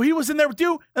 so he was in there with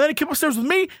you and then he came upstairs with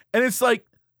me? And it's like,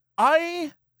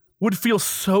 I would feel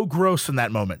so gross in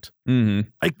that moment.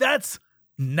 Like that's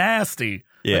nasty.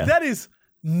 Like, that is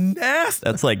nasty.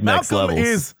 That's like next Malcolm levels.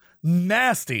 is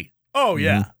nasty. Oh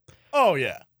yeah. Oh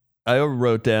yeah. I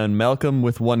wrote down Malcolm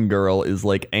with one girl is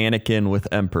like Anakin with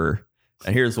Emperor.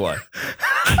 And here's why.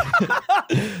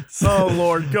 Oh,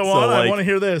 Lord. Go on. Like, I want to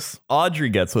hear this. Audrey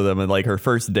gets with him and like her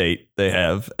first date they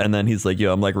have. And then he's like,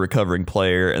 yo, I'm like a recovering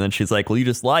player. And then she's like, well, you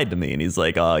just lied to me. And he's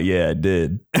like, oh, yeah, I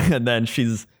did. And then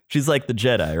she's like the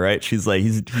Jedi, right? She's like,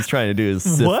 he's trying to do his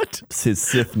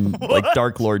Sith like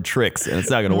Dark Lord tricks. And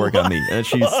it's not going to work on me. And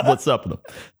she splits up with him.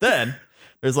 Then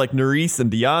there's like Nerys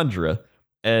and Deandra.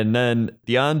 And then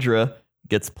Deandra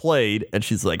gets played and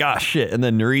she's like, ah, shit. And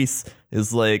then Nerys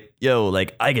is like, yo,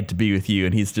 like, I get to be with you.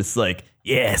 And he's just like,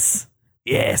 yes.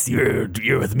 yes, you're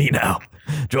with me now.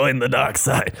 Join the dark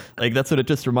side. Like, that's what it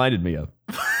just reminded me of.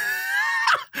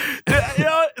 You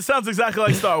know, it sounds exactly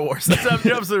like Star Wars.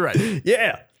 You're absolutely right.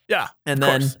 Yeah. Yeah. And of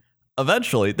then course.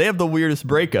 eventually they have the weirdest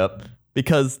breakup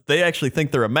because they actually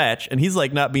think they're a match, and he's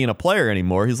like not being a player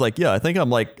anymore. He's like, yeah, I think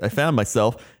I found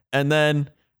myself. And then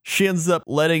she ends up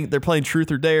they're playing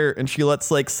truth or dare, and she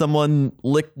lets like someone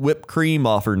lick whipped cream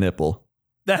off her nipple.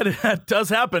 That does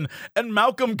happen. And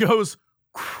Malcolm goes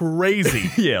crazy.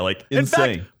 Yeah, like In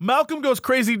insane. fact, Malcolm goes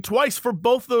crazy twice for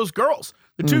both those girls.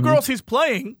 The two girls he's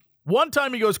playing, one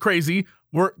time he goes crazy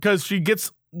because she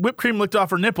gets whipped cream licked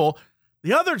off her nipple.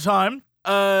 The other time,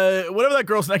 whatever that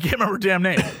girl's name, I can't remember her damn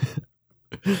name.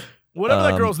 Whatever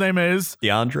that girl's name is.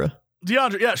 Deandra,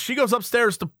 yeah, she goes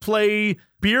upstairs to play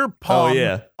beer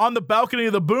pong on the balcony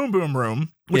of the Boom Boom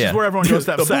Room, which is where everyone goes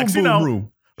to have sex. Boom Boom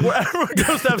Room. Where everyone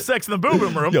goes to have sex in the Boom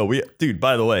Boom Room. Yo, dude,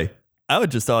 by the way, I would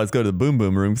just always go to the Boom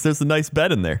Boom Room because there's a nice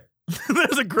bed in there.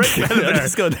 There's a great bed in I there.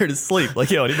 just go there to sleep.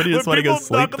 Like, yo, anybody just When want to go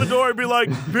people knock sleep? on the door and be like,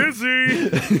 busy.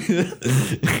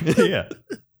 Yeah.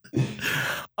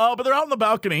 But they're out on the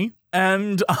balcony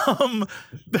and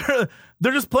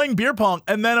they're just playing beer pong.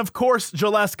 And then of course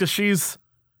Jaleska,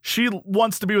 she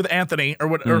wants to be with Anthony or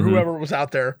whoever was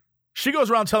out there. She goes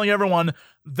around telling everyone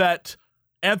that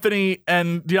Anthony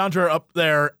and Deandra are up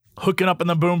there hooking up in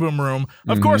the Boom Boom Room.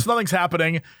 Of course, nothing's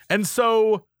happening. And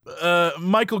so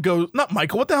Malcolm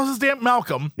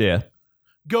Yeah.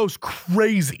 goes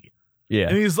crazy. Yeah.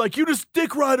 And he's like, you just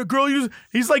dick rider, girl.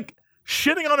 He's like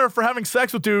shitting on her for having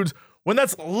sex with dudes when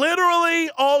that's literally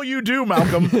all you do,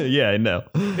 Malcolm, Yeah, I know.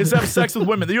 is have sex with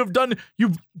women.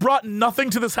 You've brought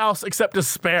nothing to this house except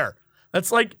despair.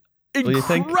 That's like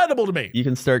incredible to me. You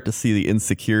can start to see the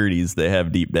insecurities they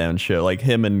have deep down show. Like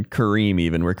him and Kareem,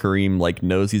 even where Kareem like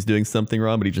knows he's doing something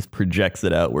wrong, but he just projects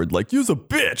it outward like, you's a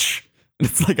bitch. And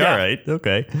it's like, all right,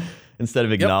 okay. Instead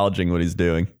of acknowledging what he's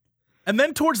doing. And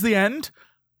then towards the end,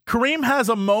 Kareem has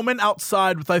a moment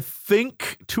outside with, I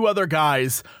think, two other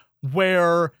guys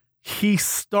where he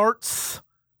starts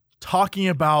talking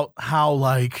about how,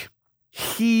 like,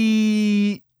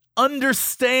 he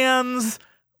understands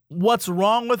what's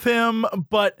wrong with him,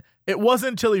 but it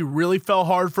wasn't until he really fell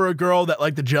hard for a girl that,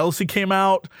 like, the jealousy came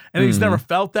out, and he's never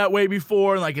felt that way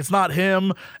before, and, like, it's not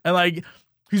him, and, like,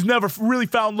 he's never really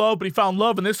found love, but he found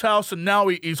love in this house, and now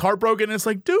he's heartbroken, and it's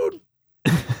like, dude,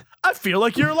 I feel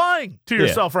like you're lying to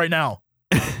yourself right now.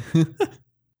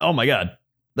 Oh my God.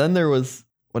 Then there was,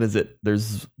 what is it?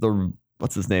 There's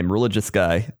what's his name? Religious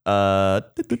guy.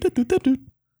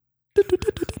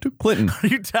 Clinton. Are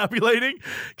you tabulating?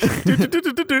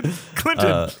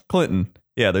 Clinton. Clinton.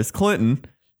 Yeah, there's Clinton.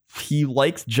 He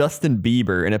likes Justin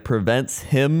Bieber, and it prevents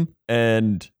him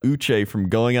and Uche from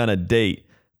going on a date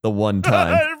the one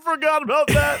time. I forgot about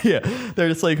that. Yeah, they're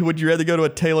just like, would you rather go to a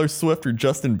Taylor Swift or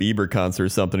Justin Bieber concert or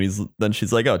something? Then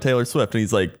she's like, oh, Taylor Swift. And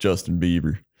he's like, Justin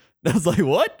Bieber. I was like,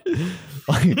 what?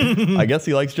 I guess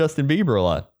he likes Justin Bieber a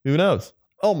lot. Who knows?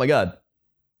 Oh my God.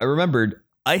 I remembered,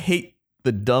 I hate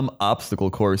the dumb obstacle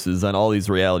courses on all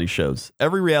these reality shows.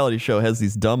 Every reality show has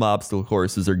these dumb obstacle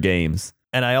courses or games.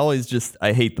 And I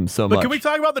hate them so much. But can we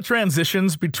talk about the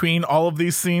transitions between all of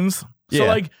these scenes? So,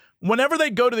 like, whenever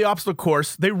they go to the obstacle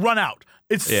course, they run out.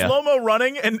 It's slow-mo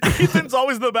running, and Ethan's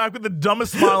always in the back with the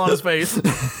dumbest smile on his face.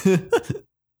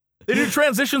 They do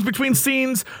transitions between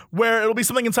scenes where it'll be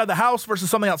something inside the house versus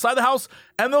something outside the house,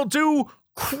 and they'll do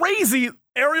crazy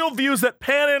aerial views that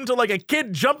pan into, like, a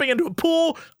kid jumping into a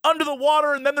pool under the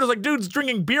water, and then there's, like, dudes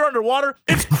drinking beer underwater.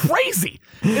 It's crazy.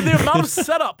 And the amount of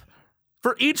setup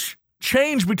for each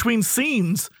change between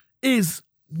scenes is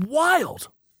wild.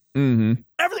 Everything,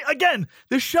 again,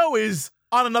 this show is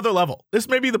on another level. This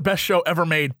may be the best show ever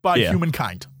made by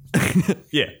humankind.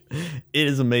 Yeah, it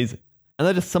is amazing. And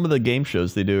then just some of the game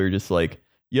shows they do are just like,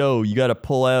 yo, you got to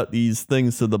pull out these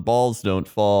things so the balls don't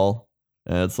fall.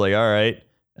 And it's like, all right.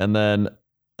 And then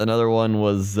another one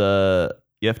was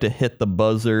you have to hit the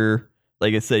buzzer.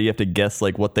 Like I said, you have to guess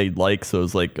like what they like. So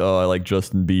it's like, oh, I like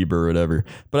Justin Bieber or whatever.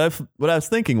 But what I was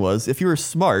thinking was, if you were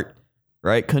smart,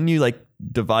 right, couldn't you like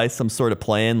devise some sort of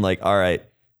plan? Like, all right,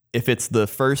 if it's the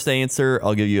first answer,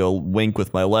 I'll give you a wink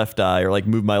with my left eye or like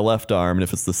move my left arm. And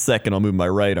if it's the second, I'll move my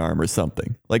right arm or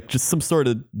something. Like just some sort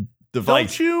of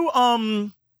device.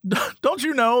 Don't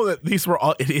you know that these were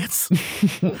all idiots?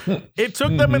 It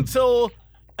took them until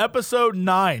episode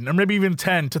 9 or maybe even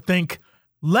 10 to think,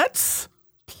 let's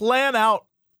plan out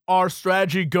our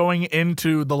strategy going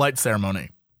into the light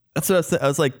ceremony. That's what I was saying. I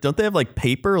was like, don't they have like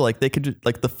paper? Like they could just,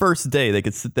 like the first day they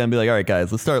could sit down and be like, all right, guys,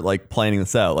 let's start like planning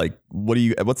this out. Like,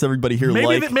 what's everybody here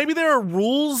like? Maybe there are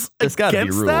rules There's gotta be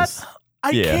against rules. that.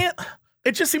 I can't.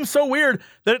 It just seems so weird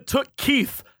that it took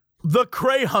Keith the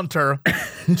Cray Hunter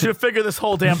to figure this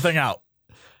whole damn thing out.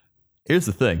 Here's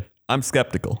the thing. I'm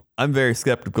skeptical. I'm very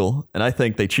skeptical, and I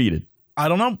think they cheated. I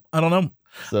don't know.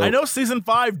 So, I know season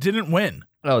 5 didn't win,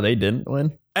 Oh, they didn't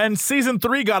win? and season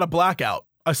 3 got a blackout.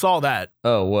 I saw that.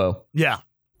 Oh, whoa. Yeah.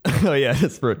 Oh, yeah, I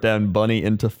just wrote down bunny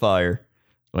into fire.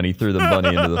 When he threw the bunny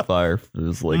into the fire, it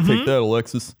was like, take that,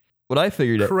 Alexis. What I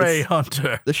figured out, Cray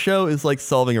Hunter. the show is like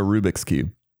solving a Rubik's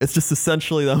Cube. It's just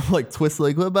essentially them like twist,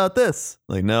 like, what about this?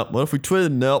 Like, nope. What if we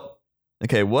twisted? Nope.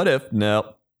 Okay, what if?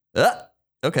 Nope.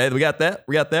 Okay, we got that.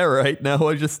 We got that right. Now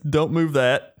I just don't move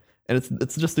that. And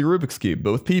it's just the Rubik's Cube,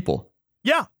 but with people.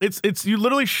 Yeah, it's you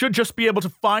literally should just be able to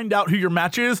find out who your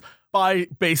match is by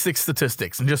basic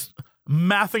statistics and just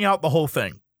mathing out the whole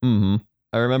thing. Mm-hmm.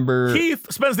 I remember Keith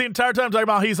spends the entire time talking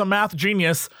about he's a math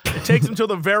genius. It takes him till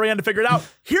the very end to figure it out.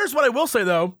 Here's what I will say,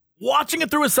 though. Watching it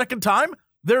through a second time,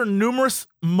 there are numerous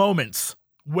moments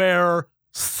where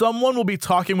someone will be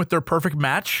talking with their perfect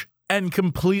match and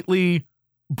completely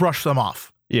brush them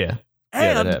off. Yeah.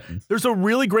 Yeah, that And happens. there's a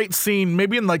really great scene,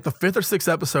 maybe in like the 5th or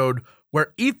 6th episode,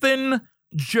 where Ethan,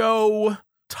 Joe,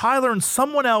 Tyler, and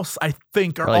someone else, I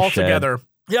think, are Probably all Shad. together.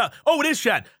 Yeah. Oh, it is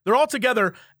Shad. They're all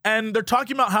together, and they're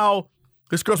talking about how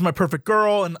this girl's my perfect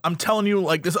girl, and I'm telling you,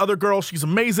 like, this other girl, she's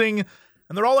amazing.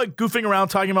 And they're all like goofing around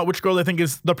talking about which girl they think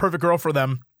is the perfect girl for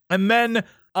them. And then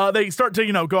they start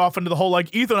to, go off into the whole,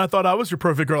 like, Ethan, I thought I was your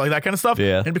perfect girl, like that kind of stuff.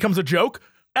 Yeah. And it becomes a joke.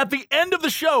 At the end of the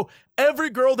show, every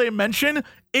girl they mention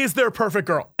is their perfect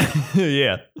girl.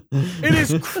 Yeah. It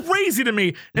is crazy to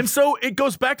me. And so it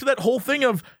goes back to that whole thing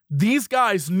of these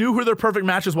guys knew who their perfect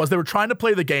matches was. They were trying to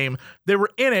play the game. They were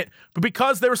in it. But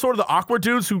because they were sort of the awkward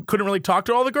dudes who couldn't really talk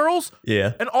to all the girls,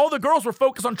 Yeah. and all the girls were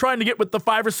focused on trying to get with the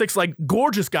 5 or 6 like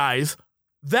gorgeous guys,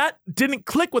 that didn't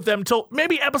click with them till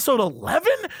maybe episode 11,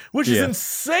 which is Yeah.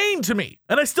 insane to me.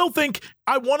 And I still think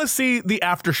I want to see the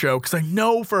after show because I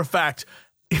know for a fact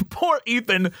poor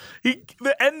Ethan,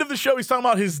 the end of the show, he's talking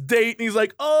about his date, and he's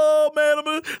like, "Oh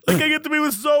man, I get to be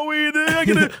with Zoe, and I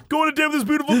get to go on a date with this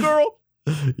beautiful girl."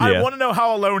 I Yeah. want to know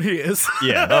how alone he is.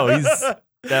 Yeah. Oh,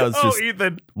 that was just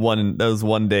Ethan. that was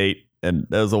one date, and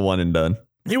that was a one and done.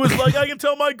 He was like, "I can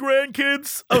tell my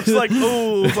grandkids." I was like,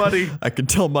 "Oh, buddy, I can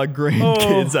tell my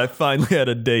grandkids I finally had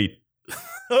a date.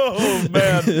 oh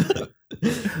man."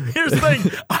 Here's the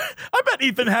thing, I bet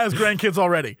Ethan has grandkids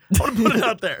already. I want to put it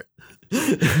out there.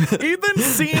 Ethan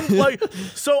seemed like,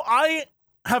 so I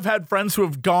have had friends who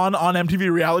have gone on MTV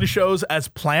reality shows as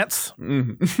plants.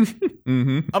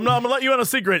 Mm-hmm. I'm gonna let you in a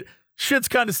secret. Shit's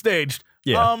kind of staged.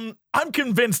 Yeah. I'm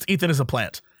convinced Ethan is a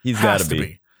plant. He's got Has to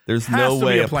be. There's Has no to be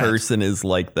way a a plant. person is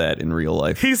like that in real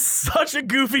life. He's such a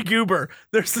goofy goober.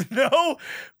 There's no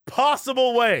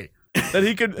possible way that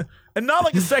he could, and not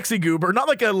like a sexy goober, not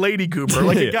like a lady goober,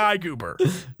 like a Yeah. guy goober.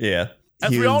 Yeah. As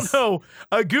we all know,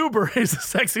 a goober is a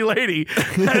sexy lady,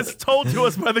 as told to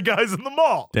us by the guys in the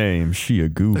mall. Damn, she a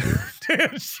goober.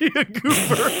 Damn, she a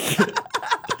goober.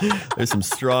 There's some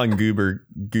strong goober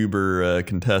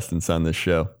contestants on this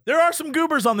show. There are some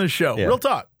goobers on this show. Yeah. Real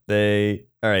talk.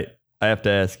 All right, I have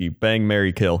to ask you, bang,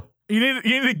 marry, kill. You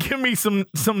need to give me some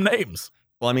names.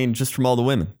 Well, I mean, just from all the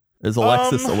women. There's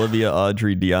Alexis, Olivia,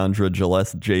 Audrey, Deandra,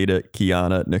 Celeste, Jada,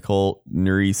 Kiana, Nicole,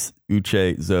 Nerys,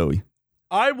 Uche, Zoe.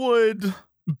 I would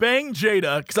bang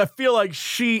Jada because I feel like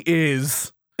she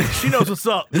knows what's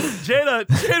up.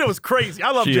 Jada was crazy.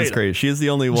 I love She Jada. is crazy. She is the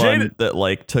only one Jada- that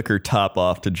like took her top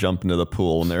off to jump into the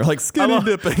pool, and they're like skinny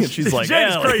dipping, and she's like,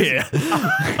 Jada's "Hell crazy. yeah."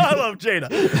 I love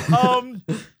Jada.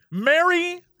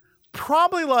 Mary,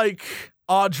 probably like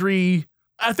Audrey.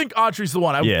 I think Audrey's the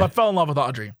one. I fell in love with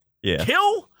Audrey. Yeah.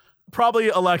 Kill, probably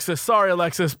Alexis. Sorry,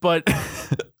 Alexis, but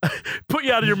put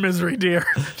you out of your misery, dear.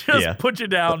 Just put you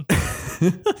down.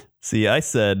 See, I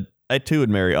too would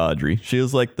marry Audrey. She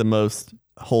was like the most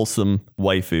wholesome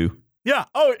waifu. Yeah.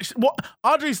 Oh, well,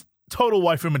 Audrey's total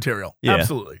waifu material. Yeah.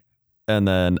 Absolutely. And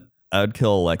then I would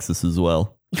kill Alexis as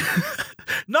well.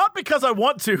 Not because I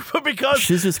want to, but because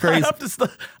She's just crazy. I have to stop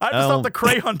the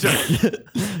Cray Hunter.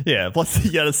 Yeah, plus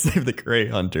you gotta save the Cray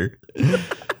Hunter.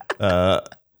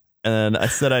 And I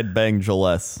said I'd bang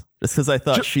Celeste just because I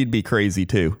thought she'd be crazy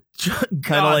too.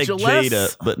 Kind of like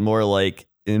Jada, but more like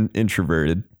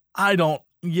introverted. I don't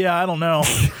know.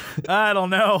 I don't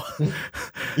know.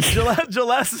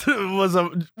 Celeste was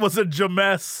a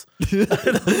jamess.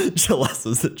 Celeste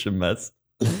was such a mess.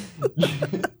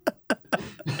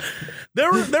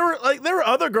 There were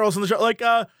other girls in the show, like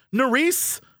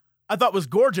Nerys. I thought was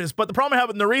gorgeous, but the problem I have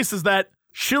with Nerys is that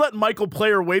she let Michael play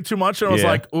her way too much, and I was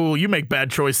like, "Ooh, you make bad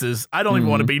choices. I don't even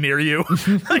want to be near you."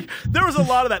 Like there was a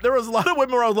lot of that. There was a lot of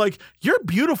women where I was like, "You're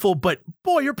beautiful, but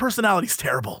boy, your personality's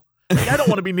terrible. Like, I don't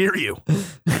want to be near you."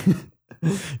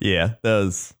 Yeah, that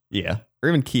was Yeah. Or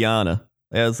even Kiana.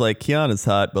 Yeah, it's like Kiana's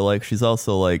hot, but like she's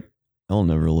also like, I'll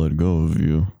never let go of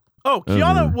you. Oh,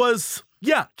 Kiana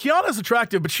Ever. Kiana's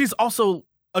attractive, but she's also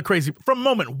a crazy, from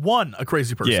moment one, a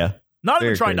crazy person. Yeah. Not even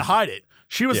very trying to crazy. hide it.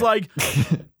 She was Yeah. like,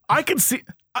 I can see,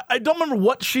 I don't remember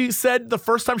what she said the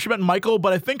first time she met Michael,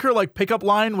 but I think her like pickup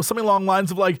line was something along the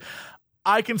lines of like,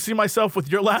 I can see myself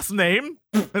with your last name.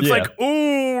 It's Yeah. like,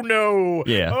 oh no.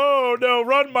 Yeah. Oh no,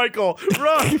 run, Michael,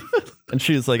 run. And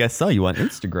she was like, I saw you on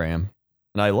Instagram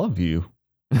and I love you.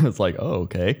 It's like, oh,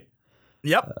 okay.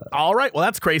 Yep. All right. Well,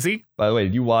 that's crazy. By the way,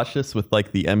 did you watch this with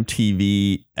like the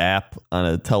MTV app on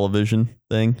a television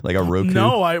thing? Like a Roku?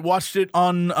 No, I watched it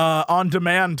on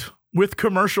demand with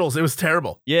commercials. It was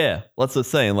terrible. Yeah, that's what I'm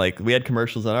saying. Like, we had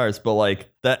commercials on ours, but like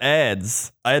the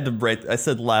ads, I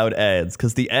said loud ads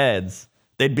because the ads,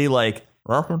 they'd be like,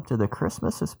 welcome to the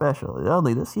Christmas special,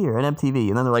 only this year on MTV.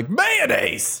 And then they're like,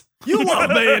 mayonnaise! You love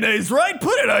mayonnaise, right?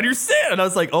 Put it on your sandwich. And I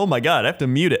was like, oh my God, I have to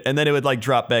mute it. And then it would like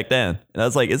drop back down. And I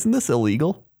was like, isn't this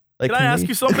illegal? Like, Can I ask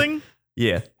you something?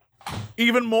 Yeah.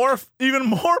 Even more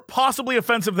possibly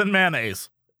offensive than mayonnaise.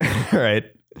 All right.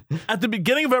 At the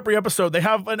beginning of every episode, they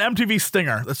have an MTV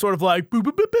stinger that's sort of like boop,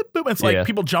 boop, boop, boop, boop. It's like Yeah.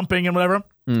 people jumping and whatever.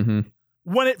 Mm-hmm.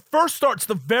 When it first starts,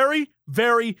 the very,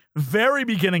 very, very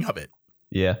beginning of it,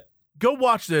 Yeah. go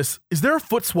watch this. Is there a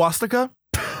foot swastika?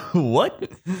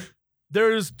 What?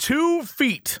 There's 2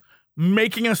 feet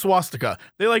making a swastika.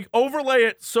 They like overlay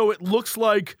it so it looks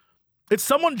like it's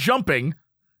someone jumping.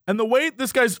 And the way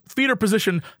this guy's feet are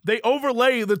positioned, they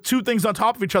overlay the 2 things on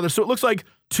top of each other. So it looks like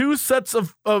 2 sets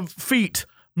of feet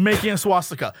making a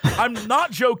swastika. I'm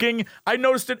not joking. I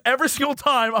noticed it every single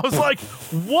time. I was like,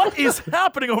 what is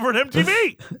happening over at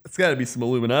MTV? It's got to be some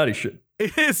Illuminati shit.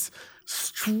 It is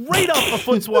straight up a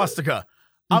foot swastika.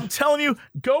 I'm telling you,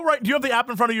 go right. Do you have the app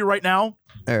in front of you right now?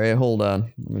 All right, hold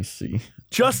on. Let me see.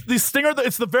 Just the stinger,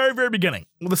 it's the very, very beginning.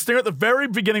 The stinger at the very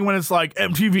beginning when it's like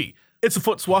MTV. It's a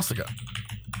foot swastika.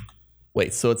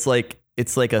 Wait, so it's like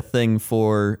a thing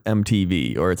for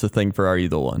MTV, or it's a thing for Are You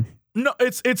the One? No,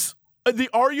 it's the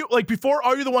Are You, like before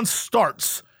Are You the One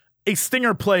starts, a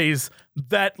stinger plays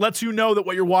that lets you know that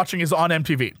what you're watching is on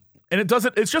MTV. And it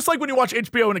doesn't, it's just like when you watch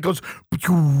HBO and it goes,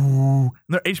 and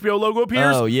the HBO logo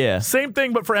appears. Oh, yeah. Same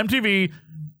thing, but for MTV.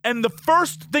 And the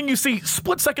first thing you see,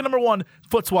 split second number 1,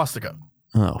 foot swastika.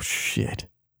 Oh, shit.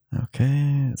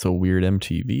 Okay, it's a weird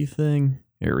MTV thing.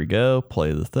 Here we go.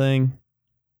 Play the thing.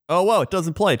 Oh, whoa, it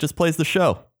doesn't play. It just plays the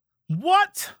show.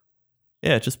 What?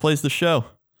 Yeah, it just plays the show.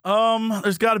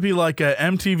 There's got to be like a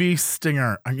MTV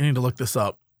stinger. I need to look this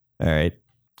up. All right.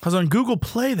 Because on Google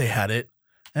Play, they had it.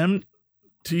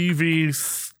 MTV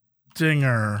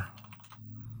stinger.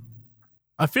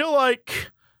 I feel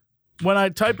like when I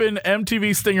type in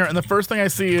MTV stinger and the first thing I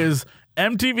see is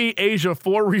MTV Asia,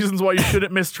 4 reasons why you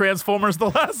shouldn't miss Transformers the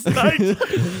last night.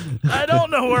 I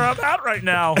don't know where I'm at right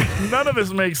now. None of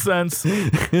this makes sense.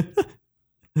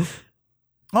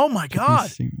 Oh my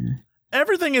God.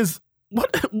 Everything is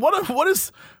what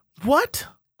is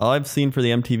All I've seen for the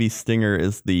MTV Stinger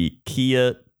is the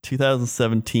Kia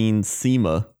 2017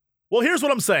 SEMA. Well, here's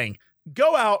what I'm saying.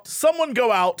 Someone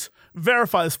go out,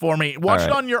 verify this for me. Watch All it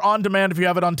right. on your on demand if you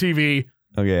have it on TV.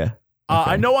 Okay.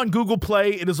 I know on Google Play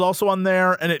it is also on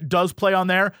there, and it does play on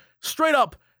there. Straight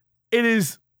up, it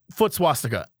is foot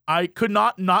swastika. I could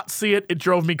not see it. It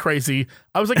drove me crazy.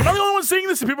 I was like, am I the only one seeing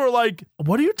this? And people were like,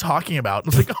 what are you talking about? I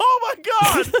was like, oh my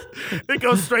God. It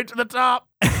goes straight to the top.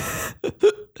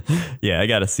 Yeah, I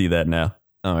got to see that now.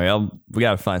 All right, we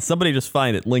got to find somebody. Just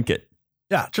find it, link it.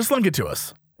 Yeah, just link it to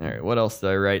us. All right, what else did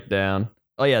I write down?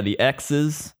 Oh yeah, the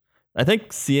exes. I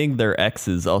think seeing their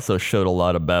exes also showed a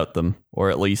lot about them, or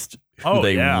at least who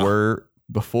they were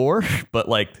before, but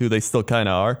like who they still kind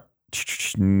of are.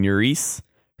 Nerys,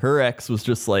 her ex was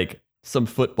just like some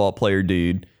football player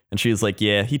dude, and she was like,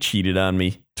 "Yeah, he cheated on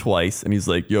me twice," and he's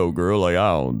like, "Yo, girl, like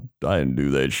I didn't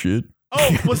do that shit."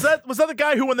 Oh, was that the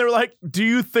guy who, when they were like, do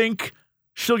you think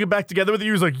she'll get back together with you?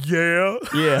 He was like, yeah.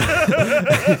 Yeah.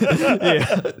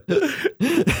 Yeah.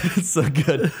 It's so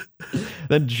good.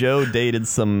 Then Joe dated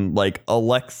some like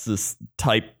Alexis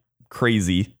type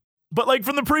crazy. But like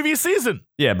from the previous season.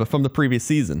 Yeah, but from the previous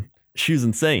season. She was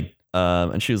insane.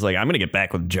 And she was like, I'm going to get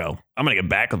back with Joe. I'm going to get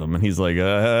back with him. And he's like,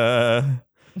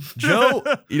 Joe,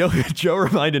 Joe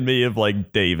reminded me of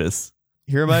like Davis.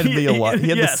 He reminded me a lot. He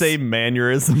had the same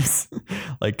mannerisms,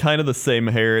 like kind of the same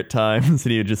hair at times.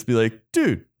 And he would just be like,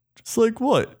 dude, just like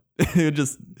what? He would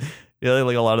just,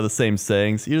 like a lot of the same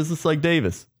sayings. He was just like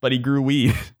Davis, but he grew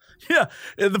weed. Yeah.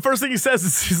 And the first thing he says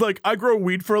is, he's like, I grow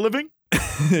weed for a living.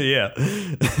 Yeah.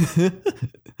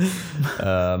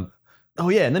 Oh,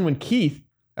 yeah. And then when Keith,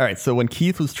 All right, so when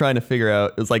Keith was trying to figure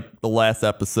out, it was like the last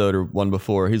episode or one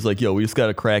before, he's like, yo, we just got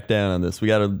to crack down on this. We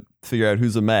got to figure out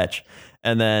who's a match.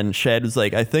 And then Shad was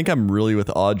like, I think I'm really with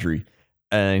Audrey.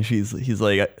 And he's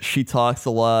like, she talks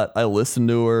a lot. I listen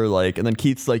to her. Like, and then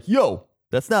Keith's like, yo,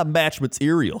 that's not match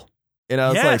material. And I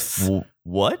was Yes. like,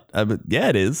 what? Yeah,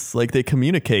 it is. Like, they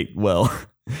communicate well.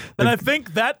 And I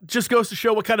think that just goes to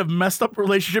show what kind of messed up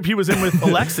relationship he was in with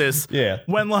Alexis. Yeah.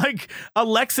 When like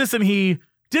Alexis and he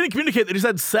didn't communicate, they just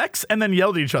had sex and then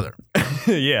yelled at each other.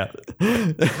 Yeah.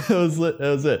 That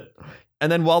was it. And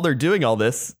then while they're doing all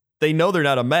this, they know they're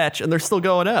not a match and they're still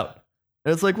going out.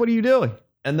 And it's like, what are you doing?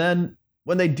 And then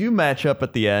when they do match up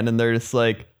at the end and they're just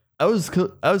like, I was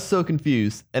so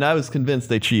confused and I was convinced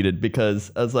they cheated because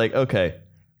I was like, okay,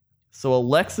 so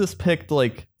Alexis picked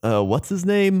like, what's his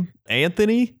name?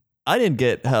 Anthony? I didn't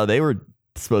get how they were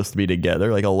supposed to be together.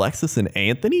 Like Alexis and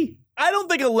Anthony? I don't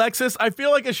think Alexis, I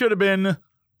feel like it should have been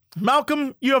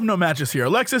Malcolm, you have no matches here.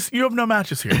 Alexis, you have no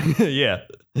matches here. Yeah.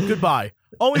 Goodbye.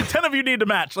 Only 10 of you need to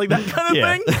match. Like that kind of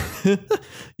thing.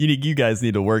 You guys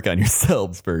need to work on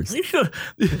yourselves first.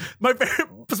 My favorite,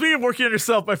 speaking of working on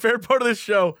yourself, my favorite part of this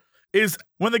show is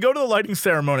when they go to the lighting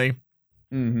ceremony,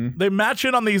 they match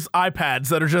in on these iPads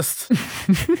that are just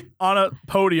on a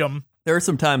podium. There are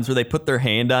some times where they put their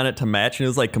hand on it to match and it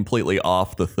was like completely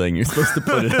off the thing you're supposed to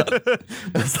put it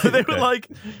on. So they would like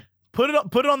put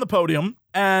it on the podium,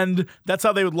 and that's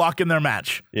how they would lock in their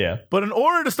match. Yeah. But in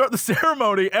order to start the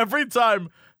ceremony, every time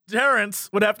Terrence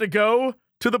would have to go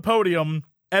to the podium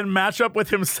and match up with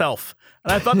himself.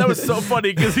 And I thought that was so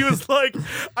funny because he was like,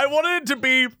 I wanted it to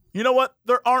be, you know what?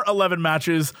 There aren't 11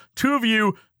 matches. 2 of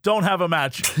you don't have a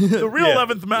match. The real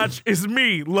 11th match is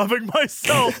me loving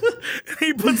myself. And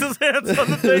he puts his hands on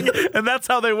the thing, and that's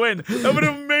how they win. That would be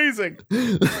amazing.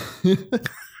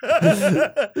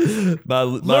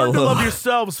 Learn to love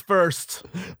yourselves first.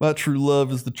 My true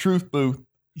love is the truth booth.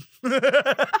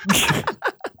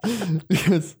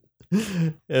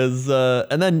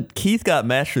 And then Keith got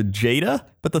matched with Jada,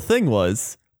 but the thing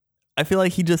was, I feel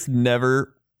like he just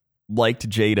never liked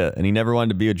Jada, and he never wanted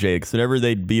to be with Jada, because whenever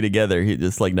they'd be together, he'd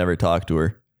just like never talk to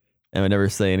her and would never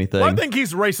say anything. Well, I think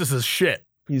he's racist as shit.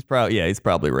 He's probably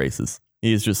racist.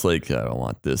 He's just like, I don't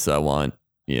want this. I want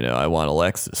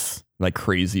Alexis, my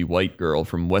crazy white girl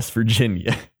from West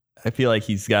Virginia. I feel like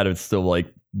he's got to still like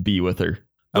be with her.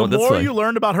 The more you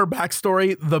learned about her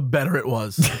backstory, the better it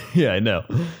was. Yeah, I know.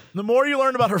 The more you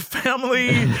learned about her family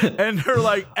and her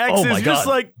like exes, just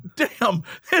like, damn,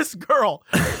 this girl.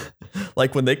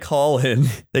 Like when they call in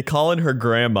her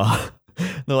grandma.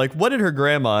 They're like, what did her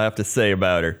grandma have to say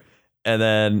about her? And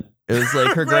then it was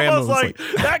like her grandma was like,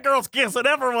 that girl's kissing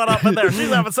everyone up in there. She's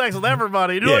having sex with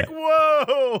everybody. And you're like,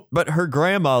 whoa. But her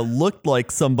grandma looked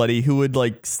like somebody who would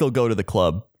like still go to the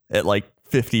club at like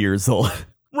 50 years old.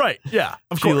 Right. Yeah.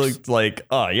 Of she course. Looked like,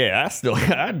 oh yeah,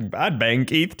 I'd bang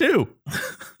Keith too.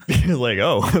 Like,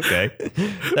 oh, okay.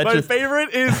 My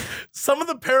favorite is some of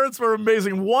the parents were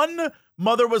amazing. One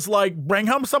mother was like, bring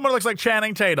home someone who looks like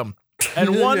Channing Tatum.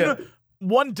 And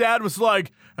one dad was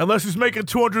like, unless he's making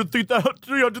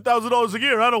 $300,000 a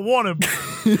year, I don't want him.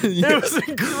 It was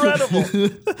incredible.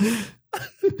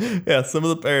 Yeah, some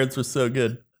of the parents were so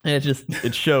good. And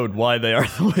it showed why they are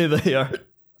the way they are.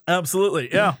 Absolutely.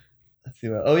 Yeah. Let's see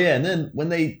what. Oh yeah, and then when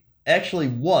they actually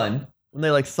won, when they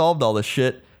like solved all this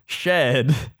shit,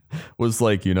 Shad was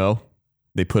like,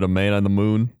 they put a man on the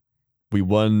moon. We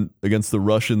won against the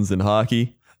Russians in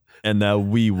hockey, and now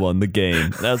we won the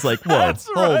game. And I was like, whoa,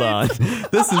 hold on.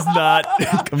 This is not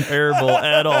comparable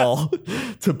at all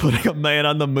to putting a man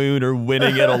on the moon or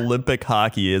winning at Olympic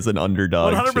hockey as an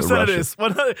underdog. 100% it is.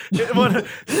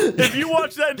 If you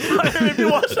watch that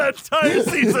entire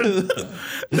season,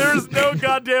 there's no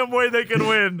goddamn way they can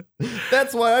win.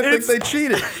 That's why I think they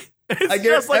cheated. It's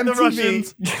just like the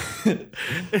Russians.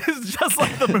 It's just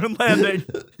like the moon landing.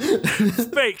 It's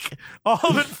fake. All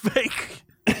of it fake.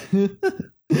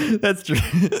 That's true.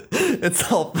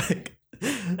 It's all fake.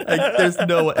 Like, there's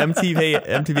no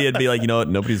MTV would be like, you know what?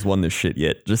 Nobody's won this shit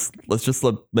yet. Let's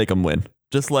make them win.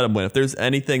 Just let them win. If there's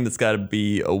anything that's got to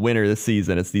be a winner this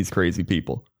season, it's these crazy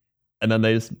people. And then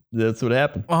that's what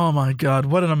happened. Oh my God.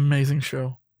 What an amazing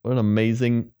show. What an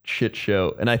amazing shit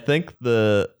show. And I think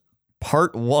the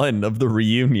part 1 of the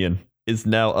reunion is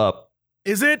now up.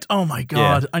 Is it? Oh my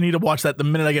God. Yeah. I need to watch that the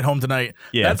minute I get home tonight.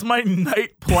 Yeah. That's my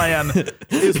night plan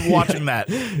is watching that.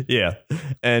 Yeah.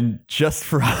 And just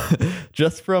from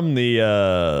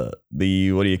the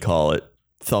what do you call it?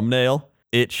 Thumbnail,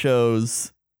 it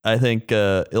shows, I think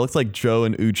it looks like Joe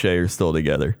and Uche are still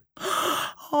together.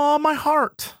 Oh, my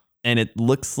heart. And it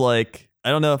looks like,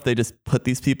 I don't know if they just put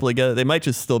these people together. They might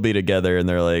just still be together and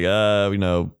they're like,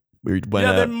 We went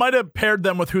Yeah, they out. might have paired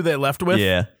them with who they left with.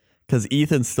 Yeah, because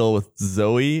Ethan's still with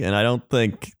Zoe, and I don't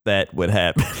think that would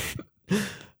happen.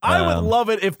 I would love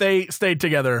it if they stayed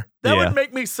together. That Yeah. would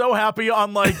make me so happy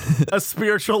on like a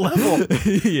spiritual level.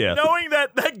 Yeah. Knowing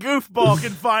that goofball can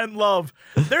find love.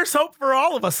 There's hope for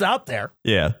all of us out there.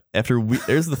 Yeah.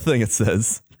 There's the thing it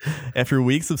says. After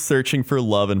weeks of searching for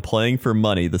love and playing for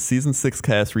money, the season 6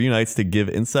 cast reunites to give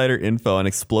insider info on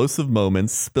explosive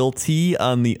moments, spill tea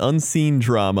on the unseen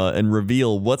drama, and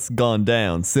reveal what's gone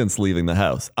down since leaving the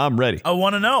house. I'm ready. I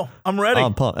want to know. I'm ready.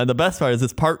 I'm pumped. And the best part is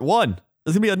it's part 1.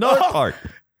 There's gonna be another part.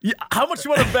 Yeah, how much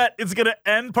you want to bet it's going to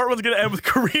end? Part 1's going to end with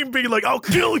Kareem being like, I'll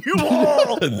kill you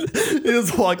all. He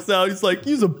just walks out. He's like,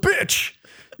 "He's a bitch.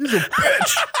 He's a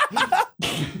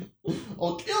bitch.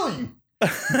 I'll kill you."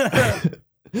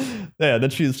 Yeah. Then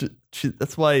she.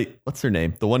 That's why. What's her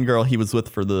name? The one girl he was with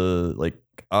for the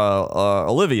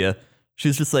Olivia.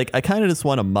 She's just like, I kind of just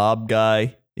want a mob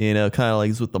guy. You know, kind of like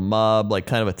he's with the mob, like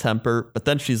kind of a temper. But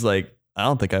then she's like, I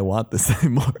don't think I want this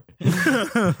anymore.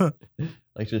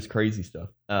 Like just crazy stuff.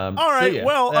 All right. yeah,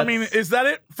 Well, I mean, is that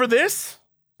it for this?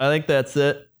 I think that's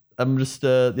it. I'm just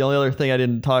the only other thing I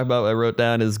didn't talk about I wrote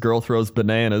down is girl throws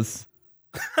bananas.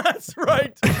 That's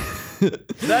right.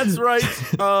 That's right.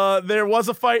 There was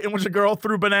a fight in which a girl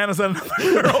threw bananas at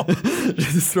another girl.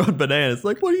 She's just throwing bananas.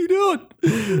 Like, what are you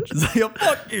doing? She's like, oh,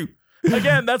 fuck you.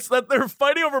 Again, that's that they're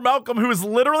fighting over Malcolm, who is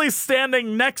literally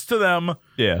standing next to them,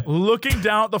 Yeah. looking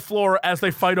down at the floor as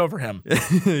they fight over him.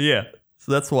 Yeah.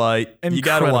 So that's why you got to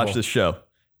Incredible. watch this show.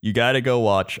 You got to go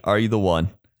watch Are You the One?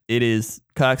 It is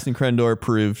Cox and Crendor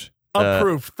approved.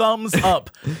 Approved. Thumbs up.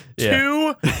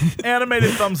 Yeah. 2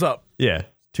 animated thumbs up. Yeah.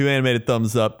 2 animated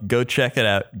thumbs up. Go check it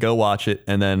out. Go watch it.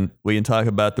 And then we can talk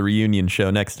about the reunion show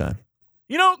next time.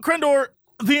 You know, Crendor,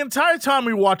 the entire time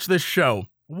we watched this show,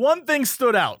 one thing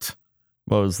stood out.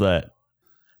 What was that?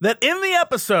 That in the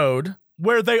episode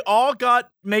where they all got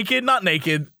naked, not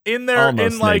naked, in their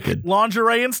Almost in like naked.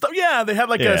 lingerie and stuff. Yeah, they had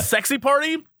like Yeah. a sexy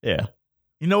party. Yeah.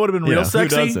 You know what would have been Yeah, real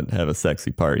sexy? Who doesn't have a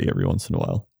sexy party every once in a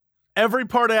while? Every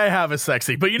party I have is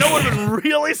sexy. But you know what would have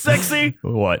been really sexy?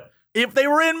 What? If they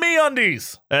were in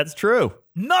MeUndies. That's true.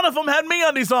 None of them had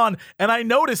MeUndies on. And I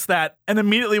noticed that and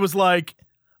immediately was like,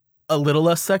 a little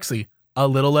less sexy, a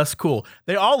little less cool.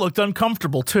 They all looked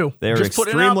uncomfortable too. They were Just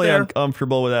putting it out extremely there.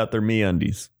 uncomfortable without their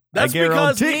MeUndies. That's I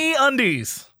because guarantee.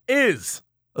 MeUndies is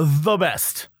the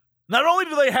best. Not only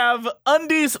do they have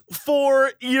undies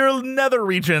for your nether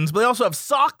regions, but they also have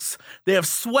socks, they have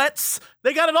sweats,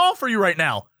 they got it all for you right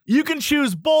now. You can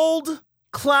choose bold,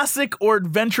 classic, or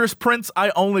adventurous prints.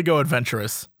 I only go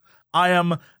adventurous. I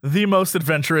am the most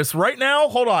adventurous. Right now,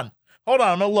 hold on, I'm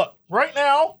gonna look. Right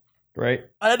now, Right?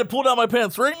 I had to pull down my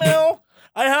pants. Right now,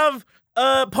 I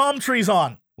have palm trees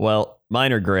on. Well,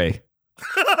 mine are gray,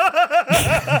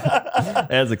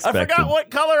 as I expected. forgot what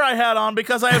color I had on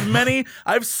because I have many.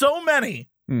 I have so many.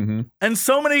 Mm-hmm. And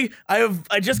so many,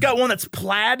 I just got one that's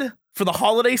plaid for the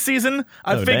holiday season.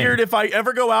 I Oh, figured dang. if I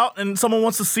ever go out and someone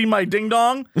wants to see my ding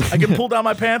dong, I can pull down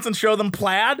my pants and show them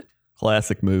plaid.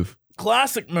 Classic move.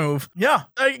 Classic move. Yeah,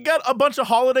 I got a bunch of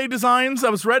holiday designs. I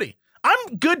was ready.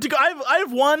 I'm good to go. I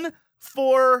have one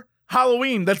for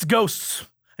Halloween that's ghosts.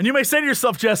 And you may say to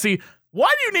yourself, Jesse,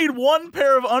 why do you need one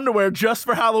pair of underwear just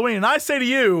for Halloween? And I say to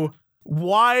you,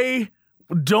 why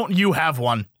don't you have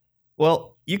one?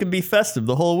 Well, you can be festive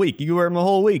the whole week. You can wear them the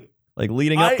whole week, like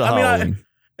leading up to I mean, Halloween.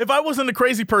 If I wasn't a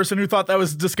crazy person who thought that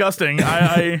was disgusting,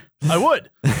 I would.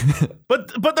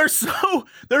 But they're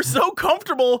so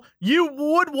comfortable, you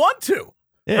would want to,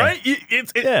 Yeah. right?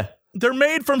 Yeah. They're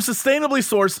made from sustainably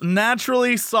sourced,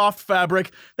 naturally soft fabric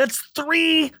that's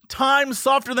 3 times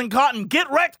softer than cotton.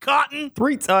 Get wrecked, cotton.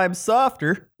 3 times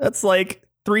softer. That's like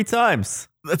 3 times.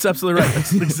 That's absolutely right.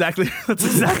 That's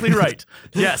exactly right.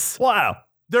 Yes. Wow.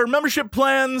 There are membership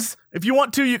plans. If you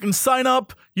want to, you can sign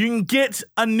up. You can get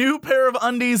a new pair of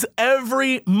undies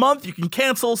every month. You can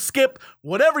cancel, skip,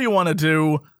 whatever you want to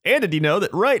do. And did you know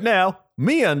that right now,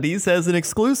 MeUndies has an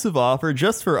exclusive offer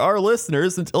just for our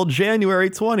listeners until January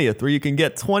 20th, where you can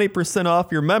get 20%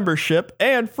 off your membership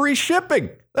and free shipping.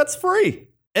 That's free.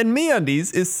 And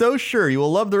MeUndies is so sure you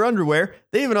will love their underwear,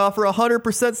 they even offer a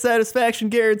 100% satisfaction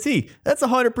guarantee. That's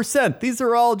 100%. These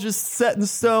are all just set in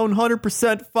stone,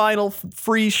 100% final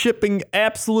free shipping.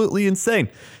 Absolutely insane.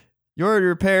 You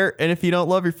order a pair, and if you don't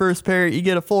love your first pair, you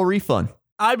get a full refund.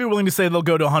 I'd be willing to say they'll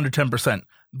go to 110%.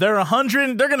 They're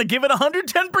going to give it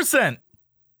 110%.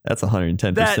 That's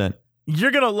 110%. That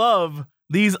you're going to love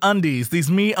these undies, these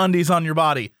MeUndies on your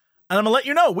body. And I'm going to let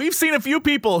you know, we've seen a few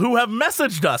people who have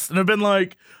messaged us and have been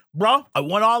like, bro, I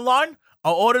went online,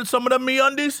 I ordered some of them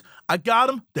MeUndies, I got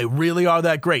them, they really are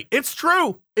that great. It's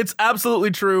true. It's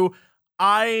absolutely true.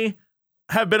 I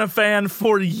have been a fan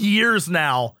for years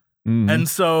now, and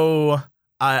so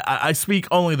I speak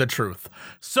only the truth.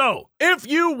 So if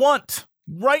you want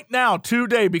right now,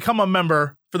 today, become a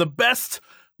member for the best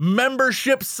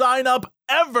membership sign up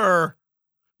ever,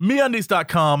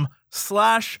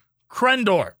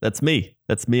 MeUndies.com/Crendor. That's me.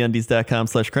 That's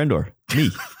MeUndies.com/Crendor.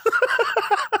 Me.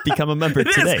 Become a member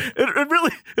today.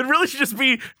 It really should just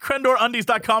be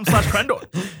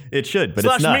CrendorUndies.com/Crendor. It should, but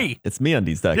Slash it's not. me. It's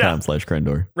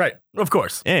MeUndies.com/Crendor. Right, of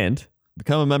course. And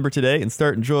become a member today and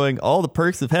start enjoying all the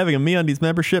perks of having a MeUndies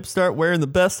membership. Start wearing the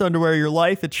best underwear of your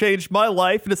life. It changed my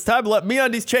life, and it's time to let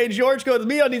MeUndies change yours. Go to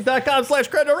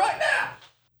MeUndies.com/Crendor right now.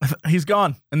 He's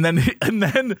gone, and then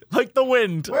like the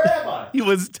wind, Where am I? he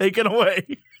was taken away.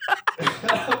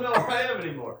 I don't know where I am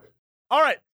anymore. All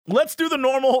right, let's do the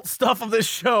normal stuff of this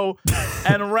show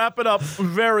and wrap it up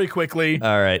very quickly.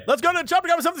 All right. Let's go to the chapter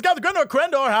cover something's got the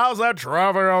Crendor. How's that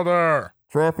traffic out there?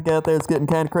 Traffic out there is getting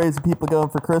kind of crazy. People going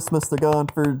for Christmas. They're going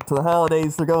to the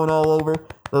holidays. They're going all over.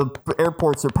 The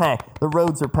airports are packed. The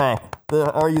roads are packed.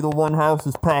 The Are You the One house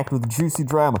is packed with juicy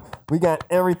drama. We got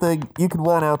everything you could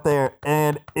want out there,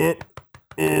 and it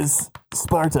is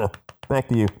Sparta. Back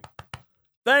to you.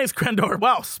 Thanks, Crendor.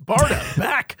 Wow, Sparta,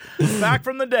 back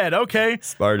from the dead. Okay.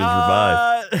 Sparta's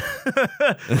revived.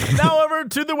 Now over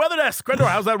to the weather desk. Crendor,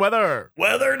 how's that weather?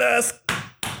 Weather desk.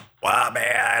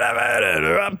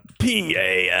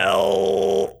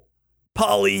 PAL.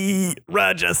 Pali,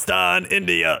 Rajasthan,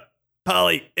 India.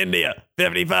 Pali, India.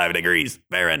 55 degrees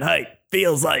Fahrenheit.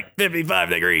 Feels like 55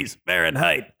 degrees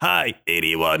Fahrenheit. High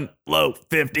 81, low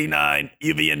 59.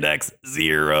 UV index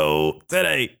 0.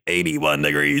 Today 81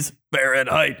 degrees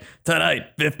Fahrenheit.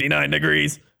 Tonight 59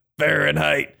 degrees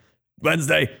Fahrenheit.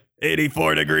 Wednesday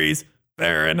 84 degrees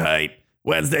Fahrenheit.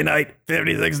 Wednesday night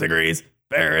 56 degrees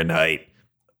Fahrenheit.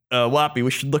 Whoppy,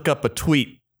 we should look up a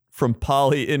tweet from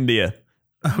Pali, India.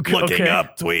 Okay, Looking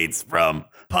up tweets from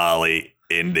Pali,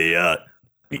 India.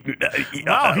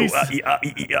 Wow,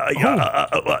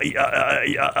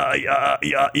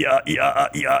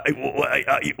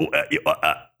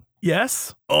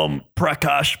 yes?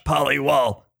 Prakash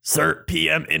Paliwal. Sir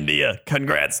PM India.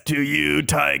 Congrats to you.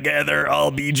 Together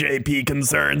all BJP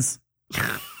concerns.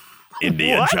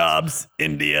 India What? jobs.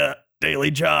 India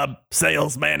daily job.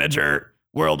 Sales manager.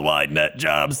 Worldwide net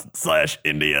jobs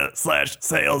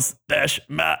 /India/sales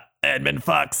 -ma admin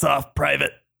Fox soft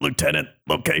private lieutenant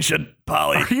location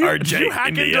Poly Are you RJ hack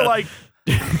India. into like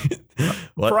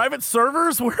What? private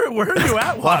servers? Where are you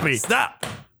at, Whoppy? Stop.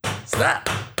 All right,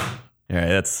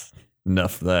 that's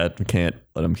enough of that. We can't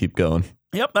let him keep going.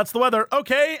 Yep, that's the weather.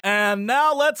 Okay, and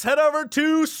now let's head over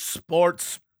to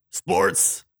sports.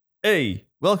 Sports. Hey,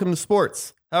 welcome to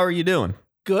sports. How are you doing?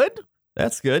 Good.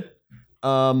 That's good.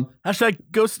 Hashtag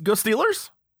go Steelers.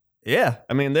 Yeah,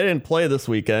 I mean, they didn't play this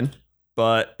weekend,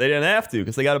 but they didn't have to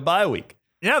because they got a bye week.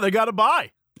 Yeah, they got to buy.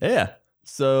 Yeah.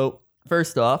 So,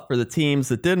 first off, for the teams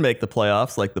that did make the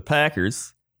playoffs, like the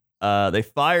Packers, they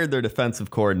fired their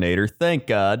defensive coordinator. Thank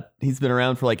God. He's been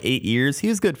around for like 8 years. He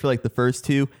was good for like the first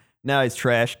 2. Now he's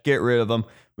trash. Get rid of him.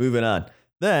 Moving on.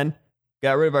 Then,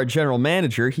 got rid of our general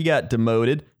manager. He got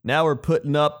demoted. Now we're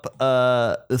putting up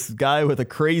this guy with a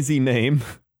crazy name.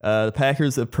 The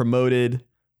Packers have promoted,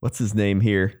 what's his name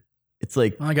here? It's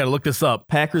like I got to look this up.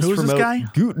 Packers Who's this promote guy?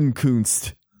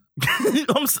 Gutenkunst.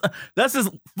 That's his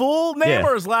full name Yeah.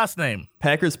 or his last name?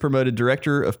 Packers promoted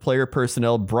Director of Player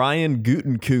Personnel Brian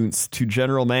Gutenkunst to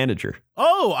General Manager.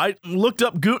 Oh, I looked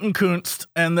up Gutenkunst,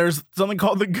 and there's something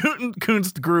called the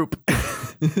Gutenkunst Group.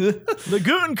 The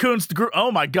Gutenkunst Group.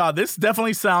 Oh my God, this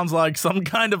definitely sounds like some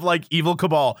kind of like evil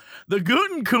cabal. The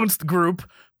Gutenkunst Group.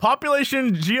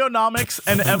 Population Geonomics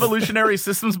and Evolutionary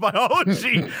Systems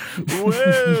Biology.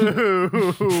 Whoa.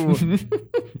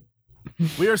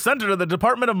 We are centered at the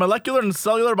Department of Molecular and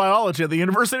Cellular Biology at the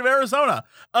University of Arizona.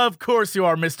 Of course you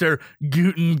are, Mr.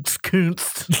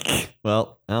 Gutenkunst.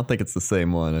 Well, I don't think it's the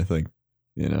same one. I think,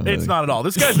 It's not at all.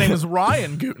 This guy's name is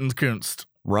Ryan Gutenkunst.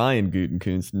 Ryan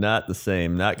Gutenkunst, not the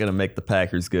same. Not going to make the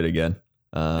Packers good again.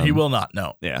 He will not,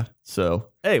 no. Yeah. So,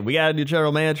 hey, we got a new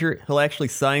general manager. He'll actually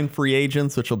sign free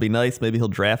agents, which will be nice. Maybe he'll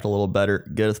draft a little better,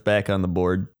 get us back on the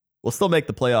board. We'll still make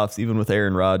the playoffs even with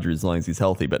Aaron Rodgers as long as he's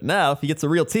healthy. But now, if he gets a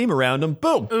real team around him,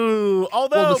 boom. Ooh,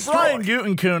 although We'll destroy. Brian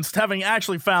Gutenkunst, having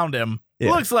actually found him,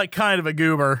 Yeah. looks like kind of a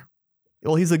goober.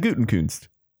 Well, he's a Gutenkunst.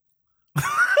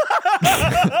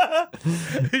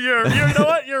 You know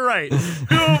what? You're right.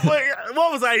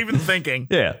 What was I even thinking?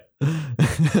 Yeah.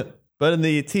 But in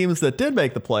the teams that did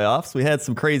make the playoffs, we had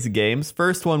some crazy games.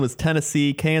 First one was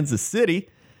Tennessee, Kansas City,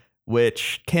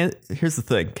 which here's the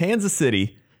thing. Kansas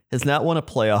City has not won a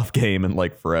playoff game in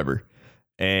like forever.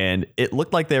 and it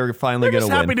looked like they were finally They're going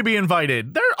just to win. happy to be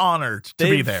invited. They're honored to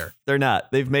be there. They're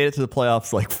not. They've made it to the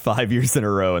playoffs like 5 years in a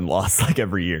row and lost like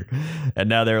every year. And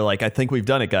now they're like, I think we've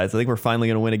done it, guys. I think we're finally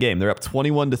going to win a game. They're up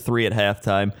 21-3 at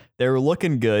halftime. They were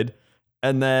looking good.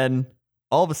 And then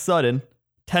all of a sudden,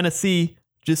 Tennessee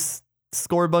just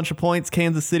scored a bunch of points.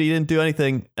 Kansas City didn't do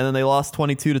anything. And then they lost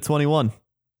 22-21.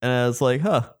 And I was like,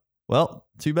 well,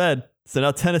 too bad. So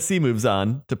now Tennessee moves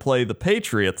on to play the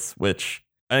Patriots, which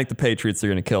I think the Patriots are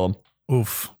going to kill them.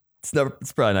 Oof. It's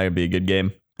probably not going to be a good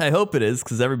game. I hope it is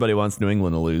because everybody wants New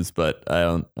England to lose, but I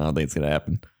don't think it's going to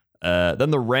happen.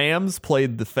 Then the Rams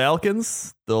played the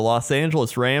Falcons, the Los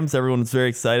Angeles Rams. Everyone's very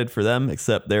excited for them,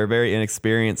 except they're very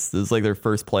inexperienced. This is like their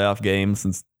first playoff game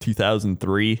since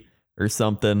 2003 or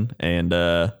something, and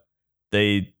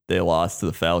they lost to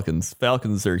the Falcons.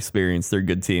 Falcons are experienced. They're a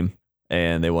good team,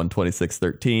 and they won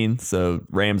 26-13, so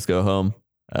Rams go home.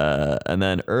 And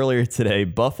then earlier today,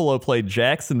 Buffalo played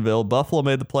Jacksonville. Buffalo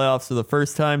made the playoffs for the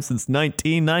first time since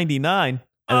 1999.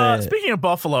 Speaking of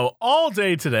Buffalo, all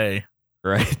day today,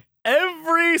 Right.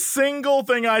 every single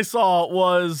thing I saw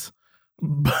was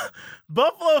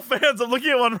Buffalo fans. I'm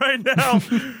looking at one right now.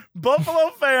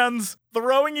 Buffalo fans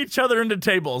throwing each other into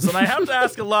tables. And I have to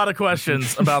ask a lot of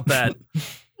questions about that.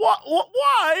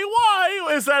 Why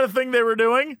is that a thing they were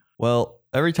doing? Well,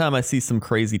 every time I see some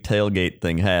crazy tailgate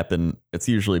thing happen, it's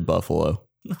usually Buffalo.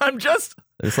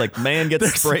 There's like, man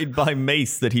gets sprayed by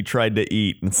mace that he tried to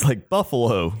eat. And it's like,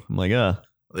 Buffalo. I'm like,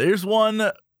 There's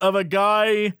one of a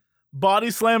guy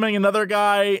body slamming another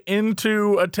guy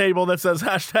into a table that says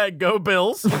 #Go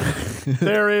Bills.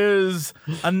 There is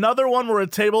another one where a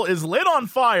table is lit on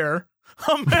fire.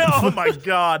 Oh, man. Oh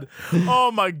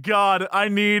my God.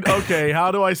 Okay,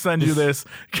 how do I send you this?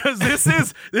 Because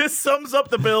this sums up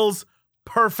the Bills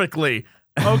perfectly.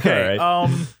 Okay. All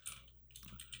right.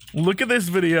 Look at this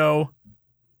video.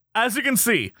 As you can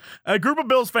see, a group of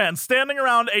Bills fans standing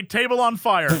around a table on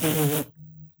fire.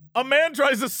 A man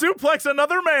tries to suplex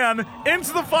another man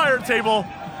into the fire table.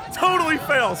 Totally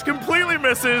fails. Completely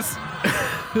misses.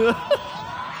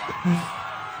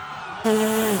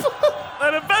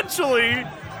 And eventually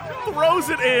throws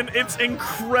it in. It's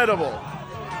incredible.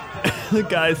 The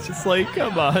guy's just like,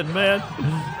 come on, man.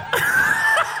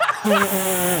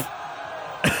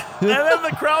 And then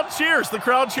the crowd cheers. The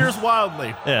crowd cheers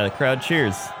wildly. Yeah, the crowd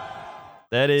cheers.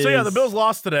 That is. So yeah, the Bills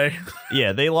lost today.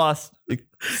 Yeah, they lost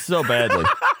so badly.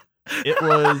 It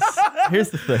was.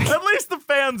 Here's the thing. At least the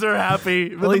fans are happy.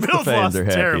 But At least the Bills the fans lost are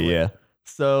happy. terribly. Yeah.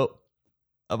 So,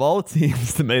 of all the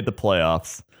teams that made the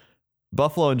playoffs,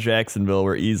 Buffalo and Jacksonville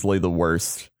were easily the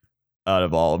worst out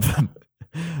of all of them.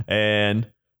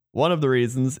 And one of the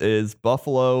reasons is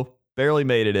Buffalo barely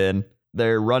made it in.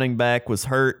 Their running back was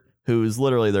hurt, who was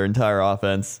literally their entire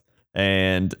offense.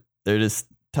 And they're just,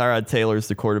 Tyrod Taylor's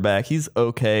the quarterback. He's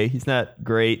okay. He's not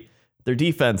great. Their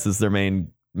defense is their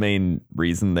main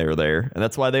reason they were there. And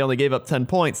that's why they only gave up 10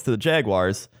 points to the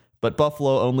Jaguars. But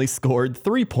Buffalo only scored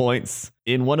 3 points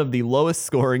in one of the lowest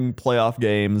scoring playoff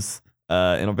games in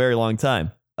a very long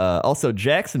time. Also,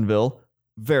 Jacksonville,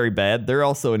 very bad. They're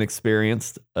also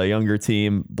inexperienced, a younger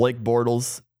team. Blake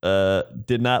Bortles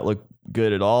did not look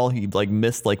good at all. He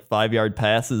missed 5-yard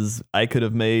passes I could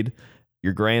have made.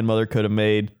 Your grandmother could have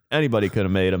made. Anybody could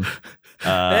have made them.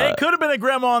 It could have been a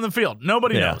grandma on the field.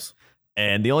 Nobody knows.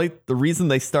 And the reason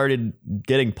they started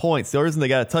getting points, the only reason they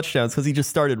got a touchdown is because he just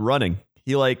started running.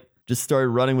 He just started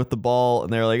running with the ball,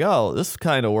 and they're like, oh, this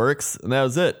kind of works. And that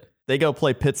was it. They go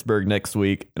play Pittsburgh next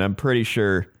week, and I'm pretty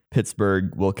sure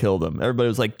Pittsburgh will kill them. Everybody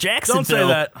was like, Jacksonville. Don't say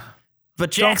that.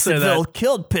 But Jacksonville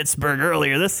killed Pittsburgh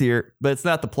earlier this year. But it's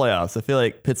not the playoffs. I feel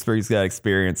like Pittsburgh's got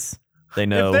experience. They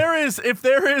know. If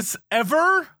there is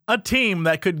ever a team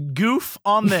that could goof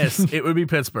on this, it would be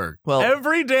Pittsburgh. Well,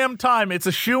 every damn time it's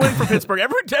a shoo-in for Pittsburgh.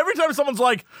 Every time someone's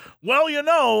like, well,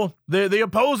 the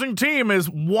opposing team is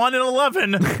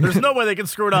 1-11. There's no way they can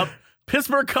screw it up.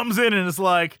 Pittsburgh comes in and is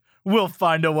like, we'll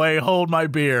find a way. Hold my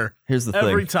beer. Here's the thing.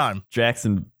 Every time.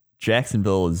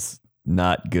 Jacksonville is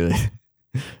not good.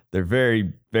 They're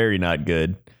very, very not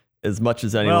good. As much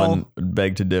as anyone would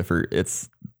beg to differ, it's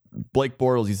Blake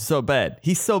Bortles. He's so bad.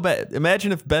 He's so bad.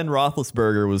 Imagine if Ben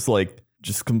Roethlisberger was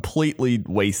just completely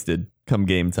wasted come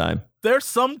game time. There's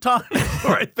some times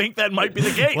where I think that might be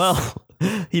the case. Well,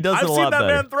 he does it a lot better. I've seen that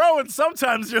man throw, and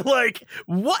sometimes you're like,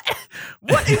 what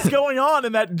is going on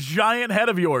in that giant head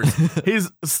of yours?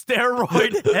 His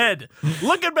steroid head.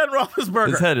 Look at Ben Roethlisberger.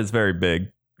 His head is very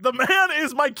big. The man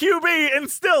is my QB, and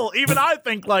still, even I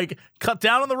think, cut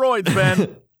down on the roids,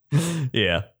 Ben.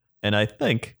 Yeah. And I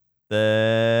think that's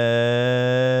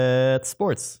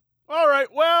sports. All right,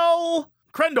 well,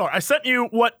 Krendor, I sent you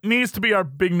what needs to be our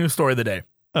big news story of the day.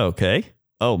 Okay.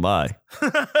 Oh my.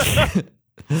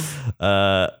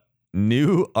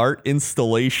 New art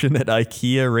installation at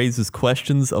IKEA raises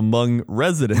questions among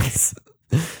residents.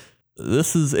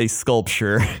 This is a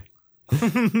sculpture.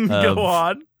 Go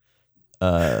on.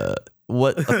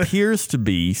 What appears to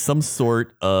be some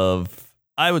sort of,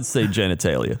 I would say,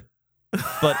 genitalia,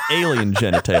 but alien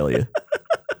genitalia.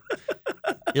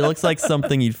 It looks like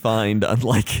something you'd find on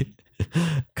like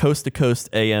Coast to Coast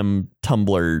AM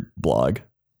Tumblr blog.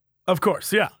 Of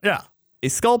course, yeah. A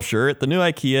sculpture at the new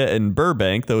IKEA in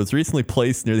Burbank that was recently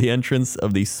placed near the entrance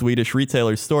of the Swedish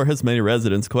retailer's store has many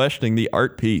residents questioning the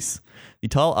art piece. The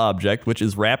tall object, which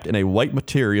is wrapped in a white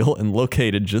material and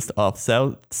located just off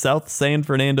South San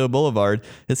Fernando Boulevard,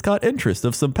 has caught interest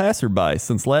of some passerby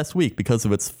since last week because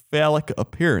of its phallic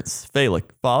appearance.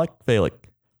 Phallic.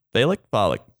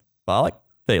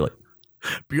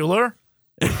 Bueller?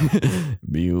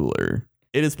 Mueller.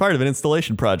 It is part of an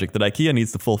installation project that IKEA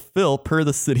needs to fulfill per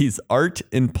the city's Art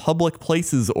in Public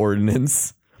Places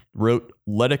Ordinance, wrote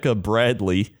Letica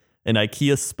Bradley, an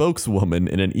IKEA spokeswoman,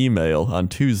 in an email on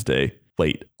Tuesday.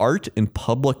 Wait, Art in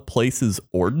Public Places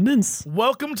Ordinance?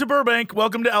 Welcome to Burbank.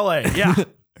 Welcome to LA. Yeah.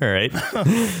 All right.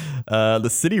 The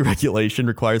city regulation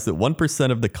requires that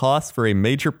 1% of the cost for a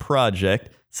major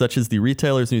project, such as the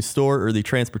retailer's new store or the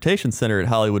transportation center at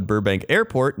Hollywood Burbank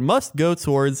Airport, must go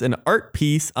towards an art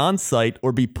piece on site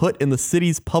or be put in the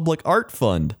city's public art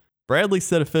fund. Bradley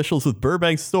said officials with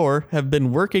Burbank's store have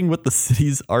been working with the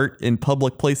city's Art in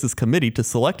Public Places Committee to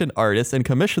select an artist and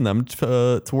commission them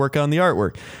to work on the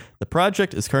artwork. The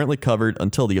project is currently covered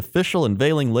until the official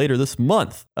unveiling later this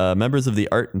month. Members of the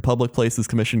Art in Public Places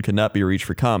Commission could not be reached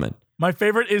for comment. My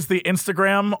favorite is the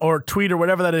Instagram or tweet or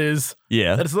whatever that is.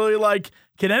 Yeah. That's literally like,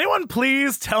 can anyone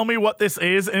please tell me what this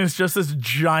is? And it's just this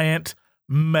giant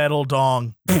metal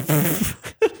dong.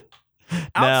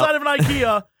 Outside of an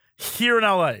IKEA here in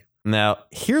LA. Now,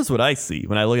 here's what I see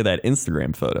when I look at that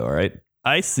Instagram photo, all right?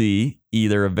 I see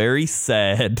either a very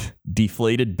sad,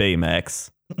 deflated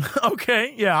Baymax.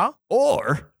 Okay, yeah.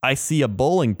 Or I see a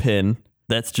bowling pin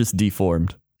that's just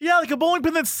deformed. Yeah, like a bowling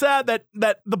pin that's sad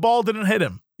that the ball didn't hit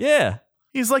him. Yeah.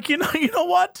 He's like, you know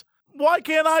what? Why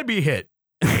can't I be hit?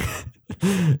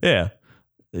 Yeah.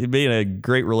 He'd be in a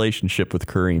great relationship with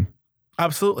Kareem.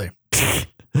 Absolutely.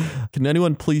 Can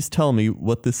anyone please tell me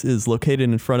what this is? Located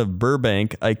in front of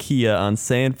Burbank IKEA on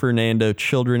San Fernando.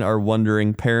 Children are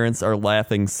wondering. Parents are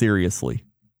laughing seriously.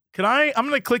 I'm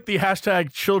going to click the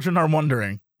hashtag children are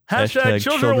wondering. Hashtag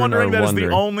children are wondering. That is the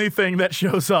only thing that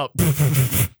shows up.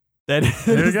 That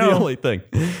is the only thing.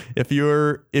 If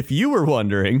you were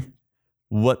wondering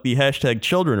what the hashtag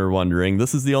children are wondering,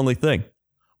 this is the only thing.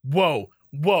 Whoa.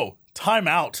 Time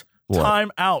out. What?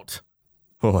 Time out.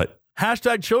 What?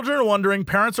 Hashtag children are wondering,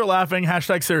 parents are laughing,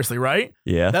 hashtag seriously, right?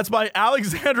 Yeah. That's by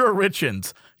Alexandra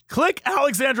Richins. Click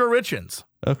Alexandra Richins.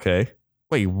 Okay.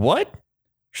 Wait, what?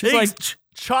 She's like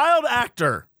child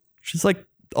actor. She's like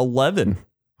 11.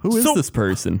 Who is this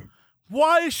person?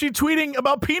 Why is she tweeting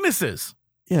about penises?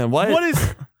 Yeah, why?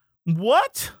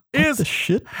 What is the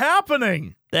shit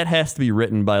happening? That has to be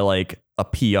written by like a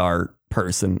PR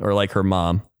person or like her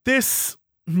mom.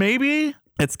 Maybe?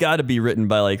 It's got to be written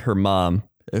by like her mom,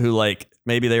 who like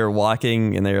maybe they were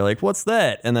walking and they were like, what's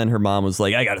that? And then her mom was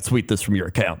like, I got to tweet this from your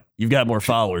account. You've got more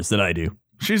followers than I do.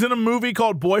 She's in a movie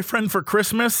called Boyfriend for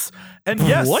Christmas. And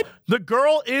yes, the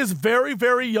girl is very,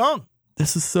 very young.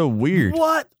 This is so weird.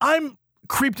 What? I'm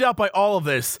creeped out by all of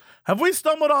this. Have we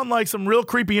stumbled on like some real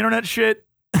creepy internet shit?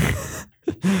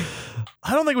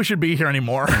 I don't think we should be here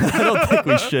anymore. I don't think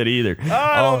we should either.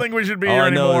 I don't think we should be here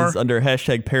anymore. All I know is under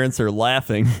hashtag parents are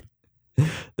laughing.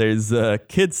 There's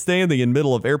kids standing in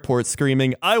middle of airport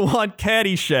screaming, I want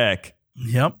Caddyshack.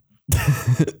 Yep.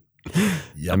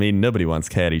 I mean, nobody wants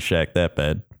Caddyshack that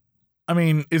bad. I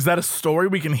mean, is that a story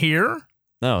we can hear?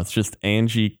 No, it's just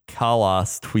Angie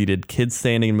Kalas tweeted, kids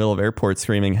standing in the middle of airport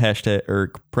screaming, hashtag,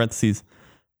 or parentheses,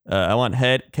 I want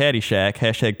Caddyshack,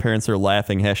 hashtag parents are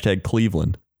laughing, hashtag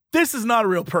Cleveland. This is not a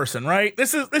real person, right?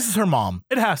 This is her mom.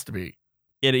 It has to be.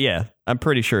 Yeah, I'm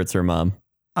pretty sure it's her mom.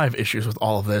 I have issues with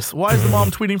all of this. Why is the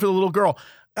mom tweeting for the little girl?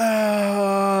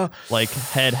 Like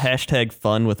had hashtag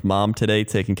fun with mom today,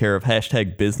 taking care of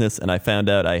hashtag business, and I found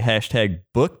out I hashtag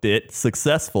booked it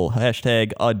successful,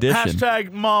 hashtag audition.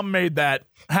 Hashtag mom made that.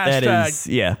 Hashtag, that is,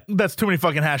 yeah. That's too many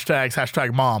fucking hashtags.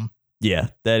 Hashtag mom. Yeah,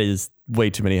 that is way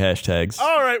too many hashtags.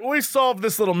 All right, we solved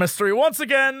this little mystery. Once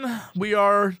again, we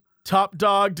are top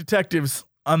dog detectives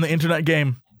on the internet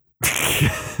game.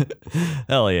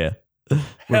 Hell yeah.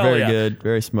 We're very good,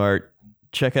 very smart.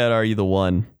 Check out Are You the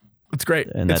One? It's great.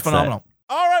 And it's phenomenal.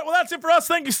 All right, well, that's it for us.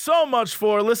 Thank you so much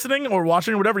for listening or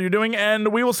watching or whatever you're doing, and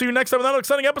we will see you next time with another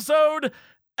exciting episode.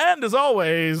 And as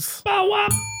always,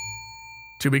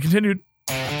 to be continued.